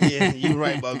everybody. Yeah, you're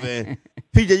right, my man.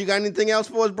 PJ, you got anything else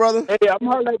for us, brother? Hey, I'm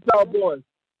hollering at y'all boys.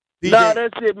 Nah,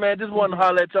 that's it, man. Just want to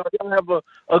holler at y'all. Y'all have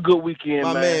a good weekend,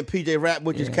 my man. PJ Rap,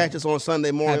 which is catch us on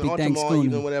Sunday morning or tomorrow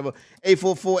evening, whatever.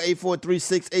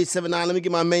 844-843-6879. Let me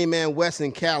get my main man, Wes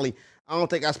in Cali. I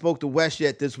don't think I spoke to Wes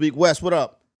yet this week. Wes, what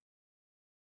up?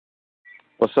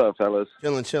 What's up, fellas?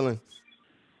 Chilling.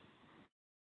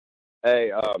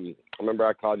 Hey, I remember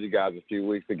I called you guys a few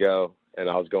weeks ago, and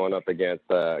I was going up against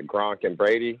Gronk and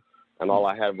Brady, and all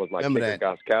I had was my kicker,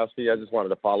 Gostkowski. I just wanted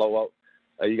to follow up.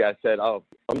 You guys said, "Oh,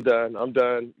 I'm done.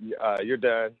 You're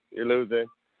done. You're losing."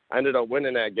 I ended up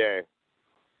winning that game.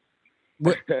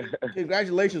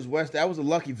 Congratulations, Wes. That was a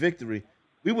lucky victory.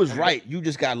 We was right. You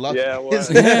just got lucky. Yeah, well,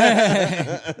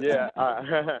 yeah.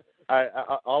 I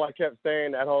all I kept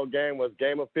saying that whole game was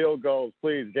game of field goals,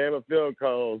 please, game of field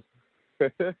goals.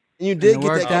 And you did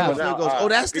get that game of out. field goals.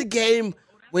 That's the game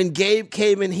when Gabe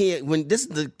came in here. When this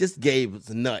Gabe was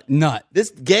a nut. This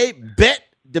Gabe bet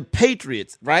the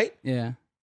Patriots, right? Yeah.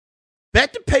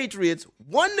 Bet the Patriots,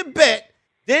 won the bet,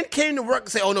 then came to work and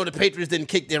say, "Oh no, the Patriots didn't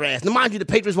kick their ass." Now, mind you, the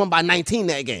Patriots won by 19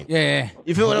 that game. Yeah.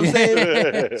 You feel what I'm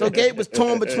saying? So Gabe was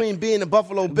torn between being a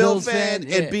Buffalo Bills fan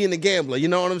and being a gambler. You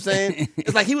know what I'm saying?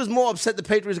 It's like he was more upset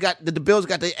the Bills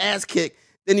got their ass kicked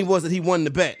than he was that he won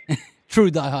the bet. True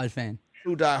diehard fan.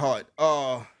 True diehard.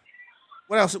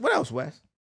 What else, Wes?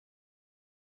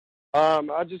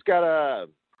 I just got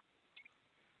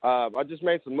I just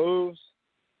made some moves.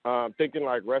 Thinking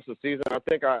like rest of the season. I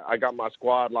think I got my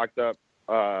squad locked up.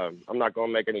 I'm not going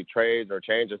to make any trades or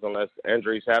changes unless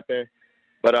injuries happen.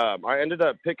 But I ended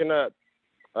up picking up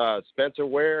Spencer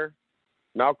Ware,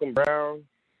 Malcolm Brown,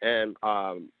 and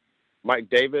Mike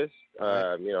Davis,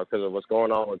 because of what's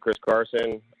going on with Chris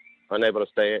Carson, unable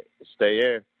to stay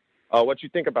in. What you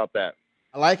think about that?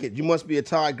 I like it. You must be a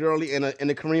Todd Gurley and a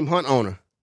Kareem Hunt owner.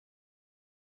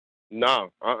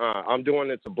 No, I'm doing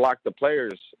it to block the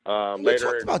players later. We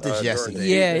talked about this yesterday.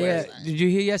 Yeah. Did you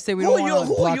hear yesterday? Who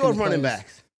are your running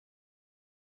backs?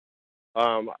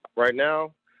 Right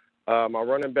now, my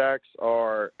running backs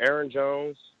are Aaron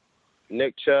Jones,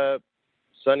 Nick Chubb,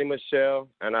 Sonny Michel,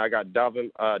 and I got Dalvin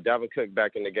Cook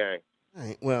back in the game. All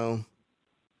right, well,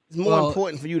 it's more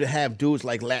important for you to have dudes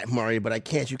like Lat Murray, but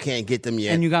you can't get them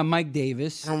yet. And you got Mike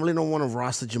Davis. I really don't want to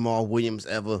roster Jamal Williams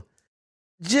ever.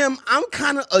 Jim, I'm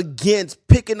kind of against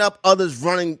picking up others'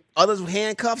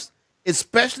 handcuffs,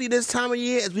 especially this time of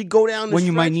year as we go down the when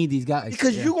you stretch, might need these guys.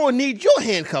 Because you're going to need your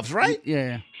handcuffs, right?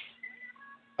 Yeah.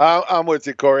 I'm with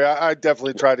you, Corey. I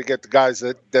definitely try to get the guys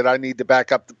that I need to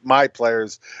back up my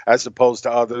players as opposed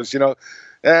to others. You're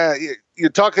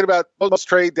talking about most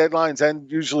trade deadlines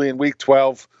and usually in week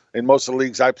 12 in most of the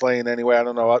leagues I play in anyway. I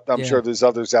don't know. I'm sure there's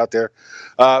others out there.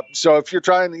 So if you're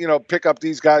trying to, pick up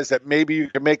these guys that maybe you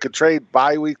can make a trade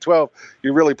by week 12,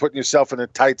 you're really putting yourself in a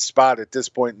tight spot at this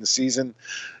point in the season.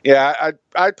 Yeah,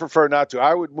 I'd prefer not to.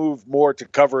 I would move more to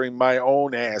covering my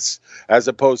own ass as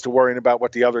opposed to worrying about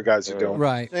what the other guys are doing.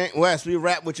 Right. Wes, we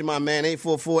wrap with you, my man.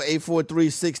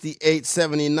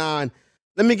 844-843-6879.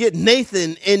 Let me get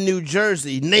Nathan in New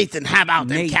Jersey. Nathan, how about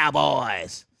them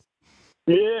Cowboys?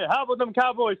 Yeah, how about them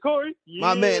Cowboys, Corey? Yeah.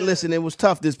 My man, listen, it was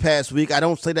tough this past week. I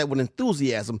don't say that with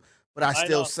enthusiasm, but I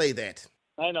still say that.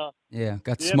 I know. Yeah,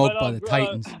 got smoked by the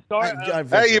Titans.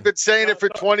 Hey, you've been saying it for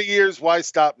 20 years. Why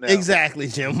stop now? Exactly,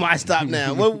 Jim. Why stop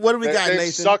now? What do we got, They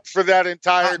Nathan? sucked for that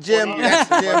entire Jim. 20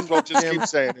 years. We'll just keep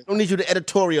saying it. Don't need you to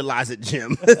editorialize it,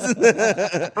 Jim.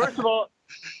 First of all,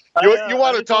 you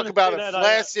want to talk about a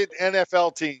flaccid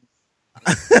NFL team.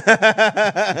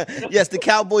 Yes, the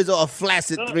Cowboys are a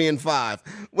flaccid 3-5.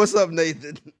 What's up,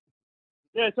 Nathan?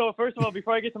 Yeah, so first of all,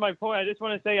 before I get to my point, I just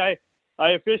want to say I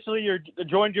officially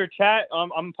joined your chat.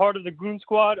 I'm part of the Goon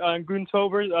Squad,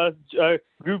 Goontober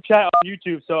group chat on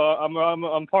YouTube, so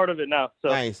I'm part of it now. So.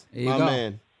 Nice, my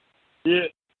man. Yeah.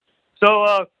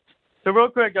 So real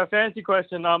quick, a fantasy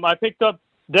question. I picked up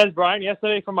Des Bryant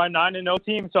yesterday for my 9-0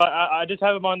 team, so I just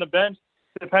have him on the bench.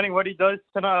 Depending what he does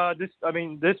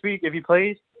this week if he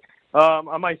plays,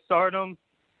 I might start him.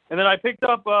 And then I picked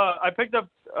up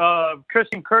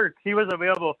Christian Kirk. He was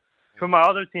available for my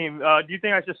other team. Do you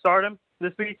think I should start him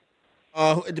this week?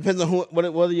 It depends on what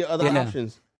are your other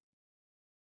options.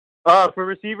 For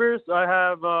receivers, I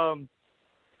have also.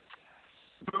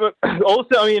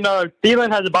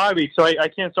 Thielen has a bye week, so I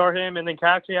can't start him. And then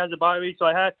Crabtree has a bye week, so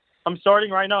I'm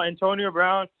starting right now. Antonio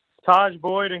Brown, Taj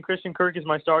Boyd, and Christian Kirk is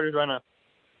my starters right now.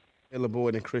 Taylor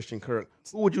Boyd and Christian Kirk.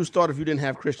 Who would you start if you didn't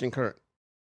have Christian Kirk?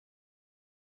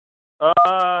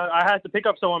 I had to pick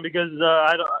up someone because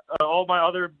all my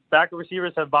other backup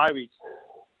receivers have bye weeks.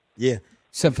 Yeah,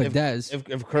 except for Dez.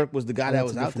 If Kirk was the guy that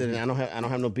was out there, then I don't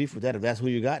have no beef with that. If that's who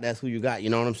you got, that's who you got. You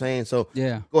know what I'm saying? So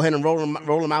yeah, go ahead and roll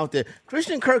him out there.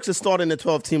 Christian Kirk's is starting the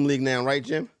 12-team league now, right,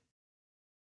 Jim?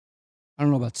 I don't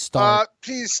know about start.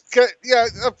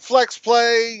 A flex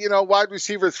play, wide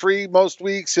receiver 3 most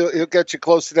weeks. He'll get you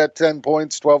close to that 10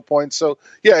 points, 12 points. So,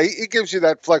 he gives you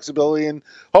that flexibility. And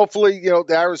hopefully, the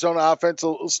Arizona offense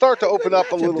will start to open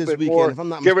up a little bit more,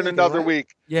 given another week.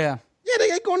 Yeah. Yeah,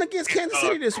 they're going against Kansas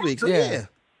City this week. So, They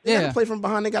got to play from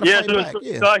behind. They got to fight back.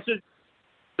 So I should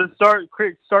start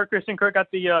Christian Kirk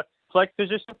at the flex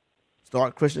position?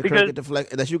 Start Christian Kirk at the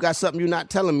flex. Unless you got something you're not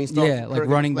telling me. Like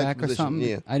running back or something.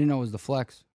 Yeah. I didn't know it was the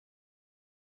flex.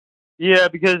 Yeah,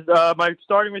 because my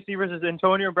starting receivers is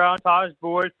Antonio Brown, Taj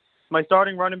Boyd. My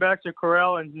starting running backs are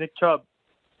Corral and Nick Chubb.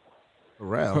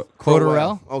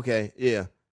 Cordarrelle? Okay, yeah.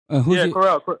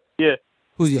 Corral. Yeah.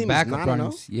 Who's your backup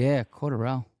runners? Yeah,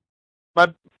 Cordarrelle.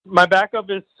 My backup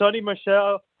is Sonny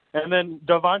Michel and then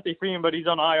Devontae Freeman, but he's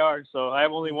on IR, so I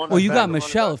have only one. Well, you got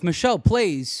Michel. If Michel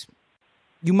plays,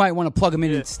 you might want to plug him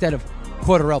in instead of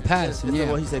Cordarrelle passing.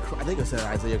 Well, he said, I think it said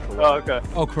Isaiah Crowell. Oh, okay.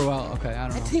 Oh, Crowell. Okay, I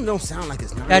don't know. That team don't sound like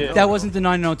it's 9-0. That wasn't the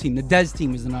 9-0 team. The Dez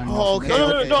team is the 9-0. Oh, okay.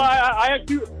 No.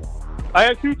 I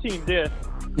have two teams. Yeah.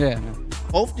 Yeah.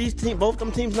 Both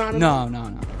them teams 9-0.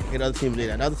 No. Okay, the other team did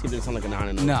that. The other team didn't sound like a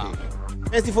 9-0 No. team.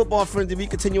 Fantasy football friends, if we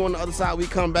continue on the other side, we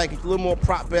come back, get a little more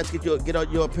prop bets, get your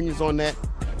opinions on that.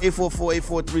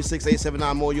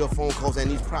 844-843-6879, more of your phone calls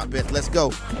and these prop bets. Let's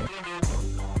go.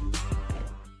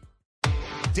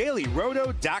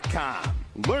 DailyRoto.com.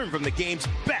 Learn from the game's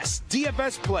best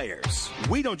DFS players.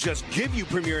 We don't just give you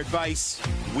premier advice,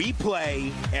 we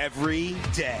play every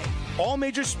day. All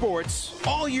major sports,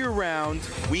 all year round,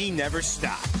 we never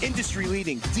stop.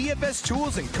 Industry-leading DFS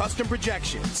tools and custom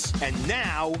projections. And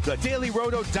now, the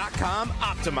DailyRoto.com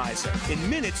Optimizer. In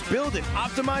minutes, build and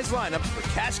optimize lineups for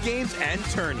cash games and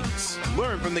tourneys.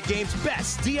 Learn from the game's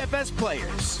best DFS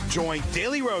players. Join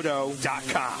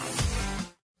DailyRoto.com.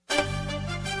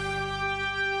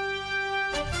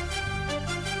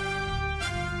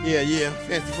 Yeah.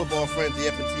 Fantasy football friends, the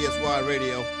FNTSY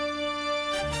Radio.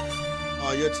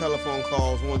 Your telephone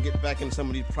calls. We want to get back into some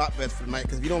of these prop bets for tonight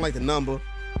because if you don't like the number, if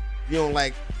you don't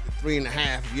like the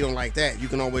 3.5, if you don't like that, you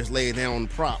can always lay it down on the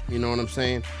prop. You know what I'm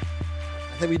saying?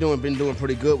 I think we've been doing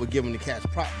pretty good with giving the cats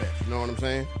prop bets. You know what I'm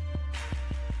saying?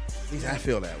 At least I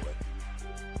feel that way.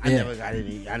 I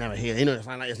never hear.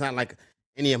 It's not like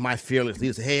any of my fearless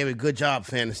leaders say, "Hey, good job,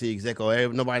 fantasy exec," or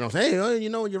nobody don't say, "Hey,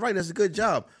 you're right. That's a good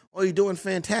job." Oh, you're doing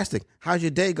fantastic. How's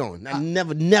your day going?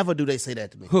 Never do they say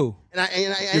that to me. Who?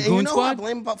 And you know who I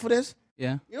blame for this?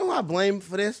 Yeah. You know who I blame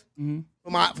for this?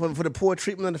 Mm-hmm. For the poor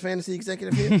treatment of the fantasy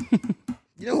executive here?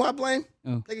 You know who I blame?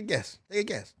 Oh. Take a guess.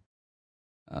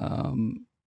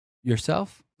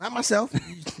 Yourself? Not myself.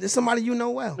 There's somebody you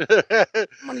know well.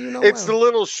 It's the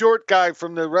little short guy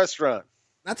from the restaurant.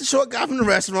 Not the short guy from the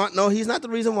restaurant. No, he's not the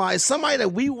reason why. It's somebody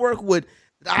that we work with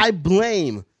that I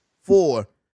blame for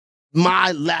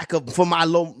my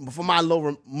low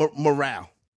morale.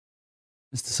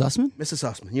 Mr. Sussman? Mr.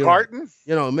 Sussman. Martin?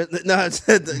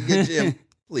 Jim.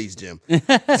 Please, Jim.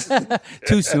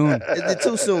 Too soon.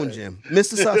 Too soon, Jim.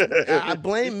 Mr. Sussman. I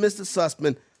blame Mr.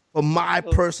 Sussman for my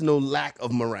personal lack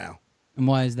of morale. And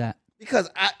why is that? Because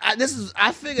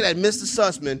I figure that Mr.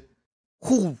 Sussman,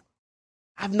 who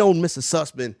I've known Mr.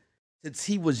 Sussman since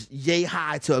he was yay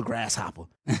high to a grasshopper.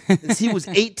 Since he was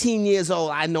 18 years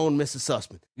old, I known Mr.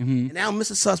 Sussman. Mm-hmm. And now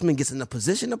Mr. Sussman gets in a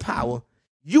position of power.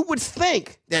 You would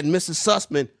think that Mr.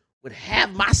 Sussman would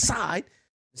have my side.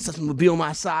 Mr. Sussman would be on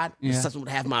my side. Yeah. Mr. Sussman would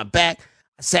have my back.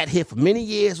 I sat here for many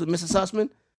years with Mr. Sussman,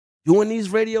 doing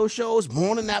these radio shows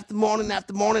morning after morning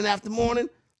after morning after morning.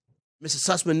 Mr.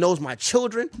 Sussman knows my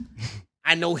children.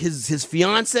 I know his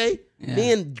fiance. Yeah.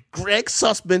 Me and Greg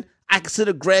Sussman, I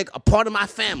consider Greg a part of my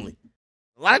family.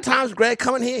 A lot of times, Greg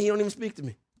coming here, he don't even speak to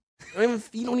me.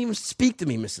 He don't even speak to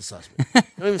me, Mr. Sussman. He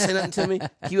don't even say nothing to me.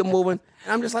 Keep it moving.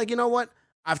 And I'm just like, you know what?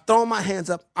 I've thrown my hands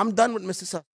up. I'm done with Mr.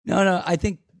 Sussman. No. I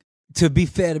think to be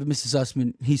fair to Mr.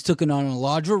 Sussman, he's taken on a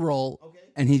larger role,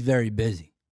 and he's very busy.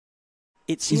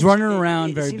 He's running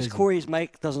around very busy. It seems Corey's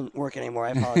mic doesn't work anymore.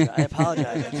 I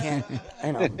apologize. I can't.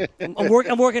 I know.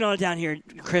 I'm working on it down here.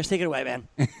 Chris, take it away, man.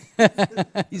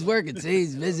 He's working. See,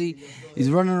 he's busy. He's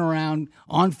running around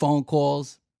on phone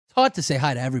calls. It's hard to say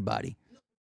hi to everybody.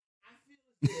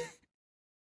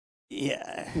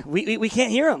 Yeah, we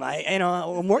can't hear him.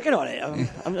 I'm working on it.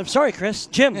 I'm sorry, Chris.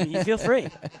 Jim, you feel free.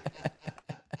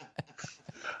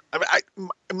 Mr.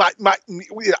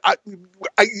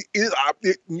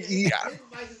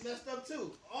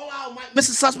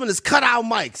 Sussman has cut our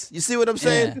mics. You see what I'm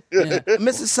saying? Yeah.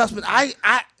 Mr. Sussman, I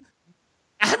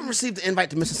haven't received the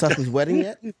invite to Mr. Sussman's wedding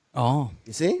yet. Oh.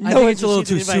 You see? I think it's a little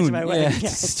too soon. Yeah,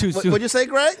 it's too soon. What'd you say,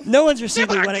 Greg? No one's received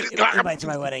an invite to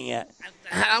my wedding yet.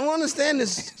 I don't understand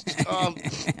this,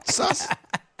 Suss.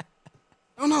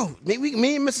 I I don't know. Maybe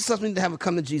me and Mr. Sussman need to have a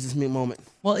come to Jesus me moment.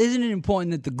 Well, isn't it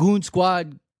important that the Goon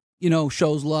Squad,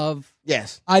 shows love?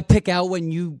 Yes. I pick out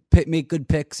when you make good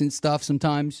picks and stuff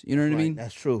sometimes. You know what I mean?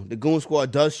 That's true. The Goon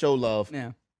Squad does show love.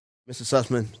 Yeah. Mr.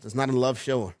 Sussman is not a love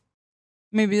shower.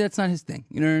 Maybe that's not his thing.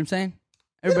 You know what I'm saying?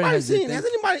 Everybody has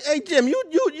anybody? Hey, Jim,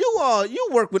 you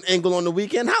work with Engel on the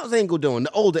weekend. How's Engel doing?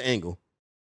 The older Engel.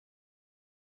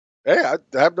 Hey, I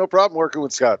have no problem working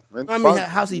with Scott.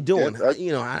 How's he doing?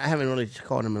 Yeah, I haven't really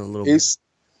called him in a little bit.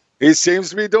 He seems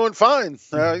to be doing fine.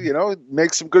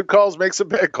 Makes some good calls, makes some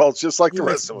bad calls, just like the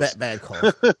rest of us. Bad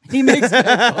calls. He makes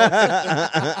bad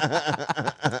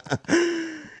calls.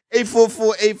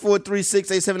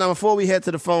 844-843-6879. Before we head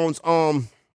to the phones,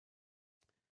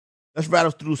 let's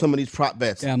rattle through some of these prop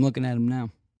bets. Yeah, I'm looking at them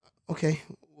now. Okay.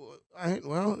 All right.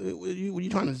 Well, what are you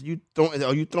trying to?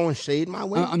 Are you throwing shade my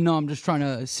way? No, I'm just trying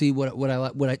to see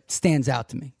what stands out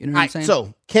to me. You know what I'm saying?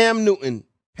 So Cam Newton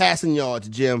passing yards,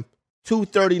 Jim,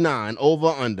 239 over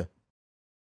under.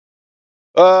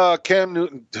 Cam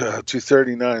Newton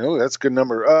 239. Oh, that's a good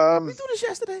number. We do this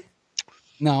yesterday.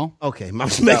 No. Okay, I'm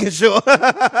just making sure.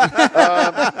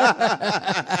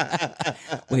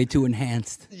 Way too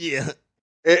enhanced. Yeah.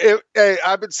 Hey,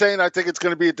 I've been saying I think it's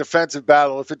going to be a defensive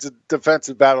battle. If it's a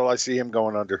defensive battle, I see him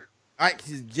going under. All right,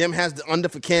 Jim has the under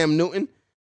for Cam Newton.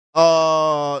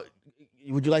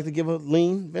 Would you like to give a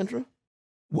lean, Ventura?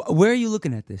 Where are you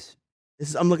looking at this?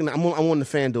 I'm on the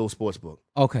FanDuel Sportsbook.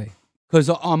 Okay, because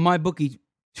on my bookie,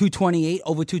 228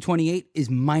 over 228 is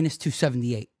minus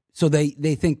 278. So they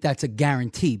think that's a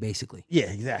guarantee, basically.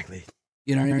 Yeah, exactly.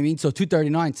 You know what I mean? So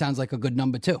 239 sounds like a good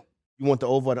number, too. You want the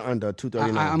over or the under,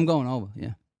 239? I'm going over,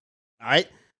 yeah. All right.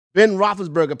 Ben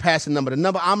Roethlisberger passing number. The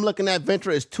number I'm looking at,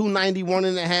 Ventura, is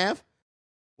 291.5.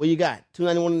 What you got?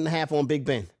 291.5 on Big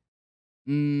Ben.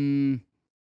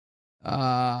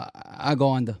 I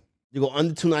go under. You go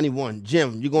under 291.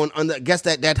 Jim, you going under. I guess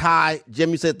that high.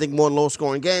 Jim, you said think more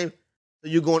low-scoring game. So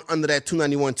you're going under that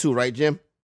 291 too, right, Jim?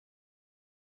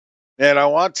 Man, I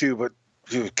want to, but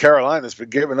Carolina's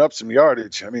been giving up some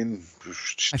yardage. I mean, I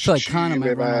feel like Connor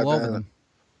might run all over them.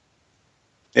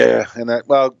 Yeah, and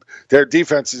their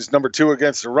defense is number 2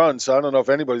 against the run, so I don't know if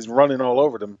anybody's running all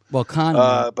over them. Well,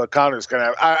 Connor. But Connor's going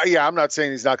to have. I'm not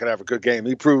saying he's not going to have a good game.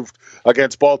 He proved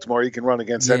against Baltimore he can run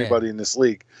against anybody in this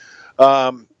league.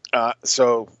 And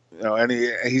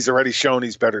he's already shown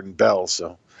he's better than Bell.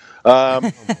 So. Oh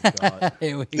my God.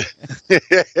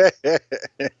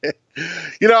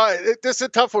 This is a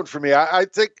tough one for me. I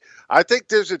think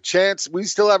there's a chance we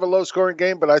still have a low scoring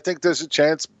game, but I think there's a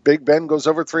chance Big Ben goes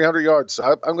over 300 yards. So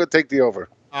I'm going to take the over.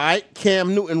 All right,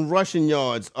 Cam Newton rushing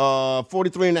yards,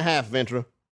 43.5. Ventura.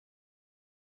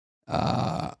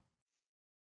 I'll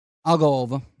go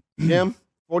over. Jim,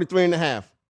 43.5.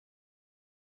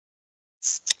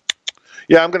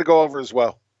 Yeah, I'm going to go over as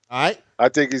well. All right. I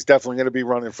think he's definitely going to be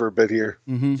running for a bit here.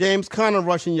 Mm-hmm. James Conner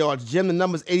rushing yards. Jim, the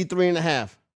number's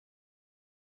 83.5.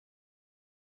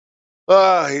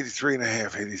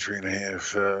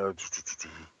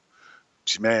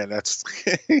 83.5. Man, that's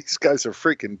these guys are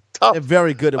freaking tough. They're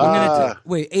very good at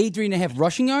wait, 83.5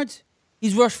 rushing yards?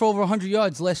 He's rushed for over 100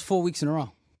 yards the last 4 weeks in a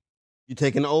row. You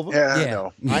taking the over? Yeah. I know.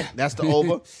 All right, that's the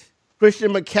over.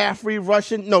 Christian McCaffrey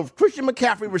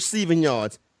receiving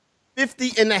yards,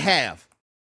 50.5.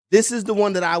 This is the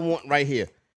one that I want right here.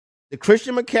 The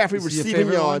Christian McCaffrey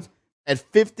receiving yards at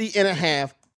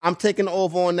 50.5. I'm taking the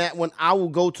over on that one. I will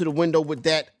go to the window with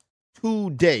that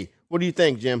today. What do you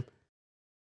think, Jim?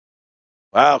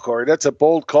 Wow, Corey, that's a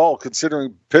bold call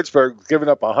considering Pittsburgh giving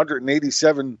up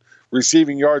 187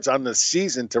 receiving yards on the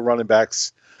season to running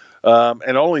backs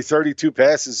and only 32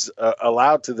 passes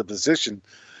allowed to the position.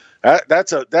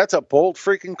 That's a bold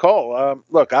freaking call.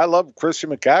 Look, I love Christian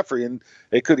McCaffrey, and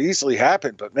it could easily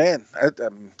happen. But, man,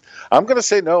 I'm going to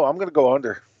say no. I'm going to go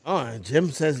under. Oh, Jim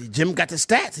got the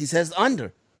stats. He says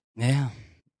under. Yeah.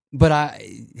 But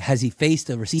has he faced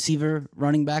a receiver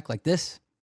running back like this?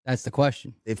 That's the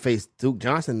question. They faced Duke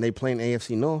Johnson. They playing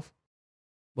AFC North.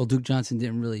 Well, Duke Johnson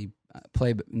didn't really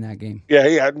play in that game. Yeah,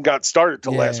 he hadn't got started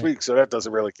till last week, so that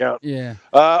doesn't really count. Yeah.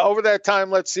 Over that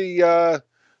time, let's see. No.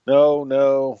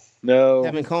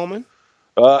 Tevin Coleman?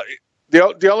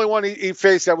 The only one he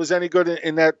faced that was any good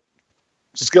in that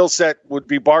skill set would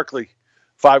be Barkley.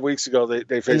 5 weeks ago,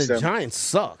 they faced the him. Giants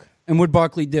suck. And what did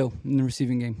Barkley do in the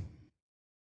receiving game?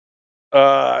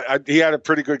 He had a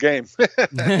pretty good game. He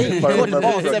caught the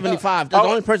ball 75. That's the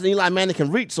only person Eli Manning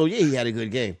can reach, so he had a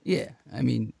good game. Yeah, I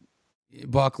mean,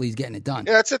 Barkley's getting it done.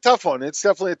 Yeah, it's a tough one. It's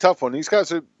definitely a tough one. These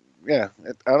guys are, I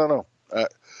don't know.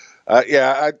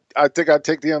 I think I'd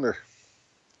take the under.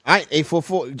 All right,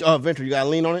 844. Venture, you got to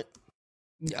lean on it?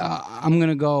 I'm going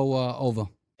to go over.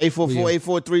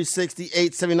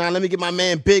 844-843-6879. Let me get my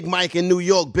man Big Mike in New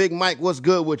York. Big Mike, what's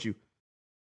good with you?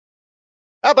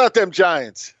 How about them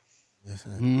Giants?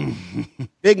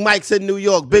 Big Mike's in New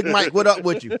York. Big Mike, what up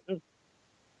with you?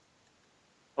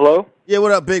 Hello? Yeah,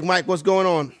 what up, Big Mike? What's going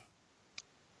on?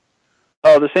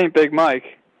 Oh, this ain't Big Mike.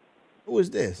 Who is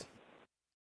this?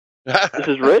 This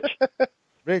is Rich?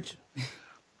 Rich. It's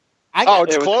Hey, close.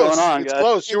 what's going on, It's guys?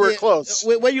 close. You were close.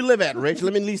 Where you live at, Rich?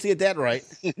 Let me at least get that right.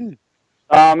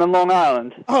 I'm in Long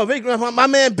Island. Oh, my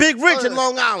man Big Rich in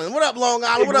Long Island. What up, Long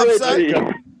Island? What up,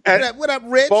 son? What up,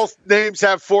 Rich? Both names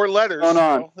have 4 letters. Going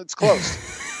on? So it's close.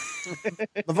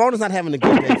 Lavona's not having a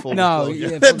good day for No, me.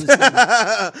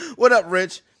 yeah. What up,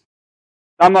 Rich?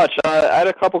 Not much. I had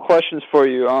a couple questions for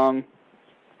you.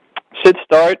 Sit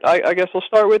start, I guess we'll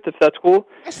start with, if that's cool.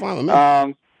 That's fine with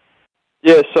me.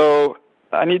 Yeah, so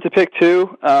I need to pick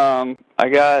 2. I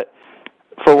got,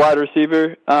 for wide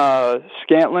receiver,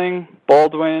 Scantling,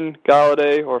 Baldwin,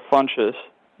 Galladay, or Funchess.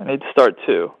 I need to start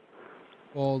 2.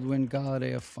 Baldwin,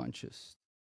 Galladay, or Funchess.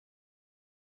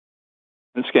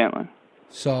 And Scantling.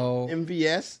 So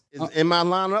MVS is in my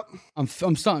lineup. I'm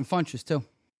starting Funchess too.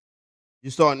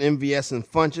 You're starting MVS and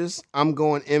Funchess. I'm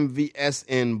going MVS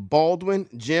and Baldwin.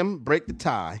 Jim, break the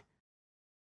tie.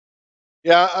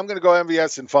 Yeah, I'm going to go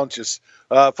MVS and Funchess.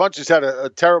 Funchess had a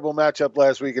terrible matchup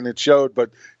last week, and it showed,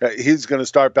 but he's going to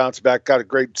start bouncing back. Got a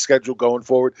great schedule going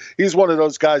forward. He's one of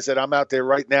those guys that I'm out there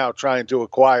right now trying to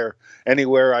acquire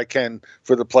anywhere I can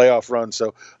for the playoff run.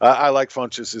 So I like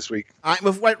Funchess this week. All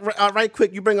right, right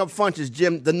quick, you bring up Funchess,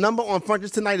 Jim. The number on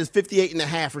Funchess tonight is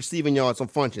 58.5 receiving yards on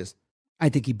Funchess. I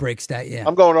think he breaks that, yeah.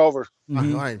 I'm going over.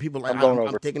 Mm-hmm. All right, people,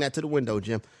 I'm taking that to the window,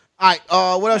 Jim. All right,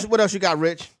 what else you got,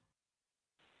 Rich?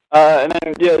 And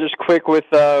then, yeah, just quick with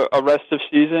a rest of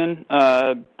season,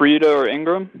 Breida or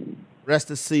Ingram?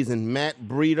 Rest of season, Matt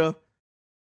Breida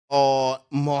or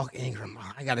Mark Ingram.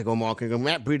 I got to go Mark Ingram.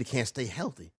 Matt Breida can't stay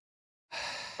healthy.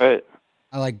 Right.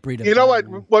 I like Breida. You know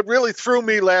what really threw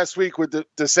me last week with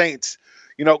the Saints?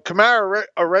 You know, Kamara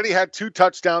already had 2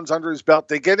 touchdowns under his belt.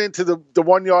 They get into the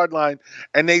 1-yard line,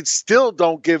 and they still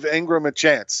don't give Ingram a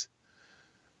chance.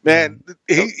 Man,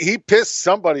 he pissed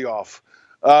somebody off.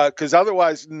 Because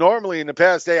otherwise, normally in the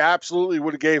past, they absolutely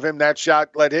would have gave him that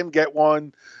shot, let him get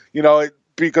one,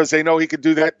 because they know he could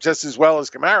do that just as well as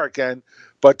Kamara can.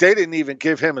 But they didn't even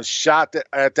give him a shot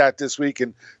at that this week,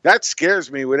 and that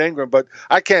scares me with Ingram. But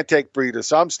I can't take Breida,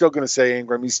 so I'm still going to say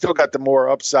Ingram. He's still got the more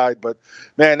upside, but,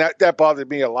 man, that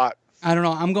bothered me a lot. I don't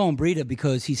know. I'm going Breida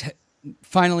because he's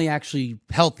finally actually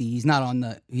healthy. He's not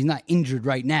injured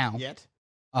right now. Yet.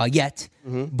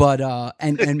 Mm-hmm. But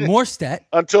and Morstead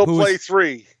until play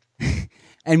 3,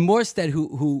 and Morstead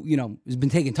who has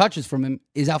been taking touches from him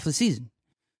is out for the season.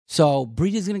 So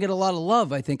Breida's going to get a lot of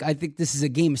love. I think this is a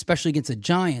game, especially against the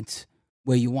Giants,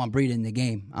 where you want Breida in the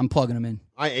game. I'm plugging him in.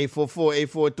 All right,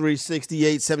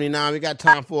 844-843-6879. We got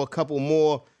time for a couple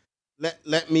more.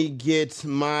 Let me get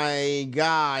my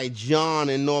guy John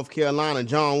in North Carolina.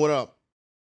 John, what up?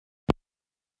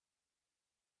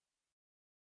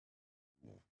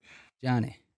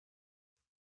 Johnny.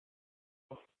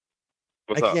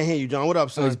 What's I up? can't hear you, John. What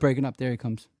up, son? Oh, he's breaking up. There he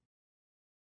comes.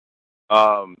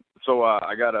 So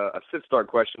I got a sit-start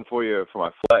question for you for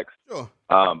my flex. Sure.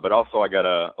 But also I got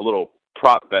a little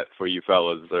prop bet for you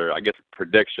fellas, or I guess a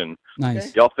prediction. Nice.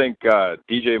 Okay. Y'all think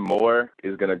DJ Moore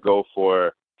is going to go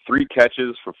for 3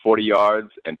 catches for 40 yards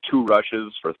and 2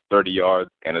 rushes for 30 yards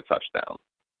and a touchdown?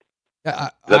 Is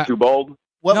that too bold?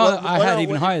 I had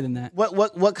even higher than that.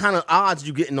 What kind of odds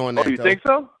you getting on that? Oh, you think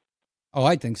so? Oh,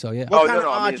 I think so. Yeah. What kind of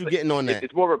odds you getting on that?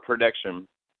 It's more of a prediction.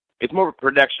 It's more of a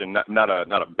prediction, not a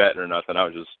bet or nothing. I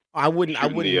was just I wouldn't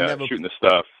never shooting the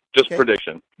stuff. Just Okay.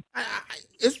 prediction.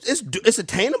 It's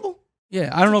attainable. Yeah,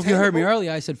 I don't know if you heard me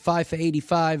earlier. I said 5 for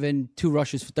 85 and 2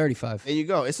 rushes for 35 There you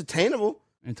go. It's attainable.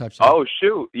 and a touchdown. Oh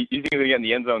shoot! You think they're getting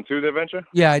the end zone too, there, Venture?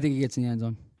 Yeah, I think he gets in the end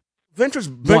zone. Venture's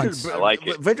I like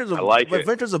it. Venture's I like it.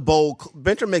 Venture's a bold.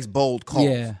 Venture makes bold calls.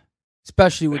 Yeah,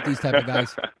 especially with these type of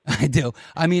guys. I do.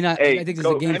 I mean, I think this is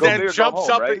a game. And then jumps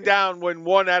up and down when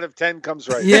 1 out of 10 comes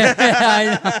right. Yeah.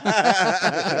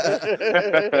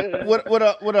 What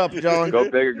up, John? Go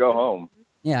big or go home.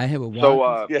 Yeah, I hit with one.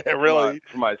 So, yeah, really.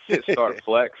 For my sit-start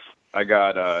flex, I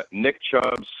got Nick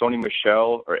Chubb, Sony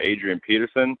Michel, or Adrian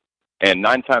Peterson. And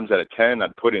 9 times out of 10,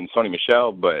 I'd put in Sony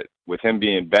Michel, but with him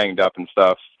being banged up and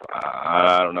stuff,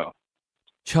 I don't know.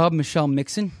 Chubb, Michelle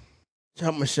Mixon?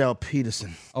 Chubb, Michelle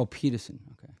Peterson. Oh, Peterson.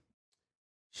 Okay.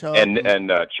 Chubb.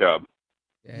 And Chubb.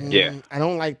 Yeah. I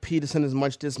don't like Peterson as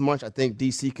much this much. I think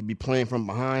DC could be playing from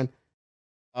behind.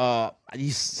 I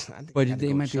think But I gotta they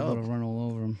go might be able Chubb. to run all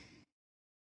over him.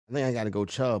 I think I got to go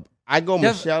Chubb. I go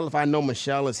Michelle if I know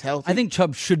Michelle is healthy. I think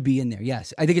Chubb should be in there,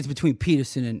 yes. I think it's between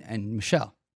Peterson and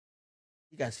Michelle.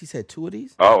 He said 2 of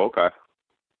these? Oh, okay.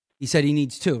 He said he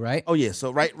needs 2, right? Oh, yeah.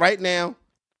 So right now,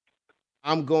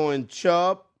 I'm going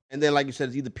Chubb. And then, like you said,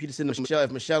 it's either Peterson or Michelle.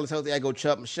 If Michelle is healthy, I go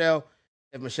Chubb, Michelle.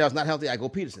 If Michelle's not healthy, I go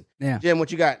Peterson. Yeah. Jim,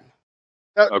 what you got?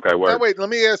 Okay, wait, let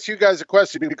me ask you guys a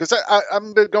question because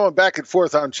I've been going back and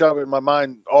forth on Chubb in my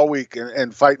mind all week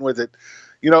and fighting with it.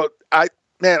 You know, I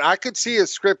could see a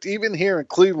script even here in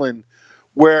Cleveland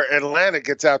where Atlanta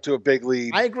gets out to a big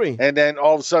lead. I agree. And then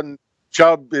all of a sudden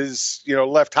Chubb is,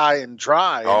 left high and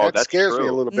dry. Oh, and that scares me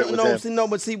a little bit with him.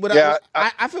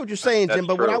 I feel what you're saying, Jim,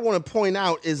 but what I want to point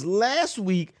out is last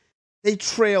week they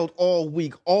trailed all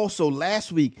week also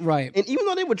last week. Right. And even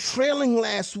though they were trailing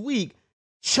last week,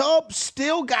 Chubb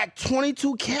still got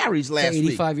 22 carries last week.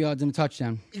 85 yards and a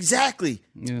touchdown. Exactly.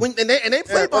 Yeah. And they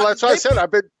played. Well, that's what I said.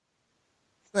 I've been.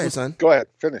 Go ahead, son. Go ahead.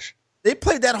 Finish. They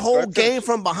played that whole game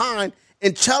from behind,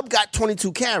 and Chubb got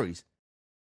 22 carries.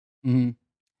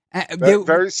 Mm-hmm.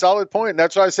 Very solid point.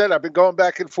 That's what I said. I've been going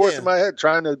back and forth in my head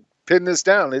trying to pin this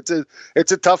down. It's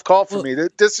a tough call for me.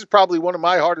 This is probably one of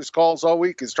my hardest calls all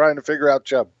week is trying to figure out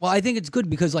Chubb. Well, I think it's good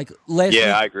because last week,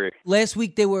 I agree. Last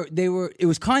week they were it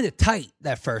was kind of tight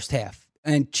that first half,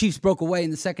 and Chiefs broke away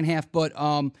in the second half. But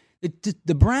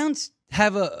the Browns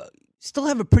still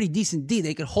have a pretty decent D.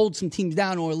 They could hold some teams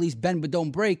down or at least bend but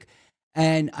don't break.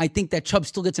 And I think that Chubb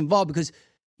still gets involved because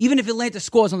even if Atlanta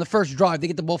scores on the first drive, they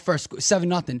get the ball first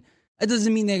 7-0. That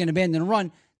doesn't mean they're going to abandon the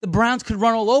run. The Browns could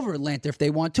run all over Atlanta if they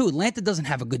want to. Atlanta doesn't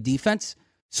have a good defense.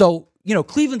 So,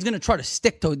 Cleveland's going to try to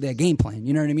stick to their game plan,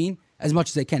 you know what I mean, as much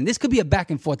as they can. This could be a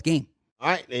back-and-forth game. All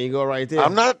right, there you go right there.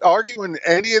 I'm not arguing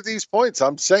any of these points.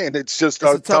 I'm saying it's just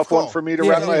a tough one for me to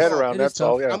wrap my head around. That's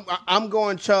all, yeah. I'm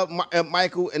going Chubb,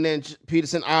 Michael, and then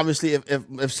Peterson. Obviously, if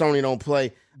Sony don't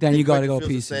play, then you got to go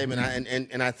Peterson.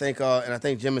 And I think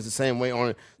Jim is the same way on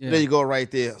it. Yeah. There you go right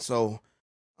there. So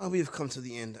we've come to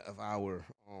the end of our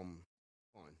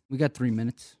We got 3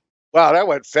 minutes. Wow, that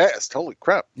went fast. Holy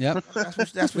crap. Yep.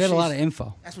 That's what we had a lot of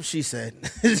info. That's what she said.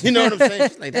 You know what I'm saying?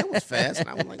 She's like, that was fast. And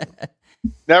I was like,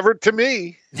 never to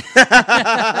me. Yeah,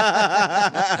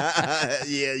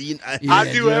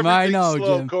 I do Jim, everything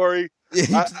slow, Jim. Corey.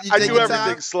 Yeah, I do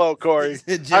everything slow, Corey.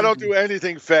 I don't do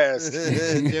anything fast.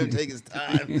 Jim take his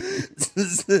time.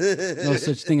 No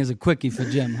such thing as a quickie for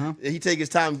Jim, huh? He take his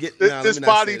time getting. This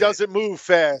body doesn't move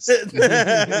fast. It's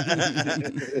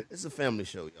a family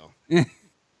show, y'all.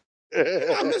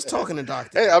 I'm just talking to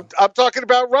Doctor. Hey, I'm talking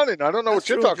about running. I don't know what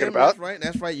you're talking about.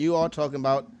 That's right. You are talking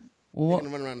about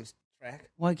run around the track.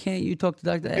 Why can't you talk to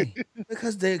Dr. A?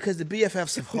 Because the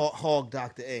BFFs have hogged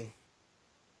Dr. A.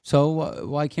 So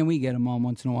why can't we get him on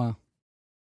once in a while?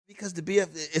 Because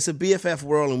it's a BFF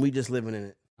world and we just living in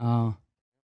it. Oh,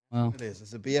 well, it is.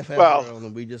 It's a BFF world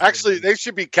and we just actually they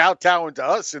should be kowtowing to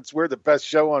us since we're the best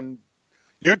show on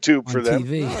YouTube for them.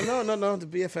 TV. No. The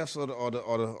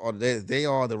BFFs they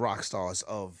are the rock stars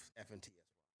of FNT.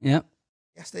 Yep.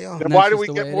 Yes, they are. Then why do we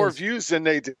get more views than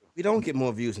they do? We don't get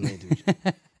more views than they do.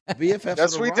 BFFs.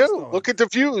 Yes, we do. Stars. Look at the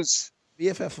views.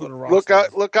 BFF for the rock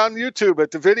look on YouTube at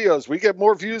the videos. We get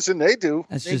more views than they do.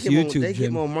 That's just YouTube. They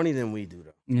get more money than we do,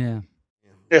 though. Yeah.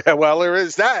 Yeah, well, there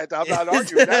is that. I'm not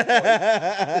arguing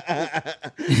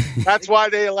that point. That's why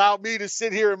they allow me to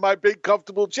sit here in my big,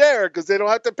 comfortable chair because they don't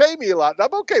have to pay me a lot. And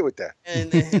I'm okay with that.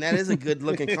 And that is a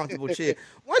good-looking, comfortable chair.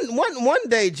 One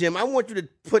day, Jim, I want you to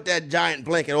put that giant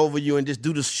blanket over you and just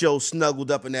do the show snuggled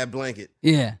up in that blanket.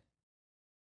 Yeah.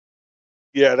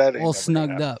 Yeah, that ain't all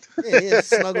snugged up. Yeah,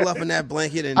 snuggle up in that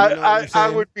blanket, and I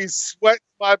would be sweating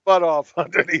my butt off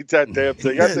underneath that damn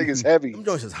thing. That thing is heavy. Them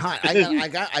joints is hot.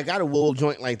 I got a wool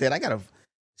joint like that.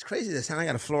 It's crazy this time. I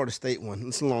got a Florida State one.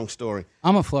 It's a long story.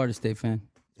 I'm a Florida State fan.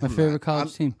 My favorite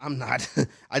college team. I'm not.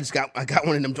 I got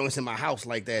one of them joints in my house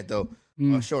like that though.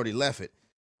 Shorty left it.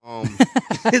 So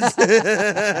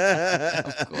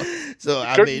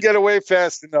I couldn't get away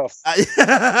fast enough. I'm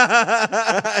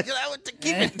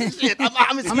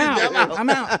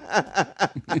out.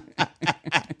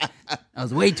 That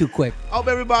was way too quick. Hope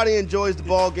everybody enjoys the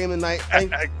ball game tonight.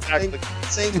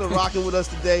 Thanks for rocking with us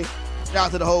today. Shout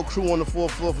out to the whole crew on the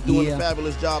fourth floor for doing a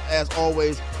fabulous job as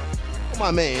always. For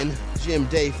my man Jim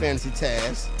Day, Fantasy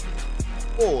Taz,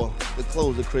 or the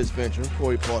closer Chris Venture,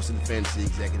 Corey Parson, Fantasy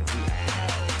Executive.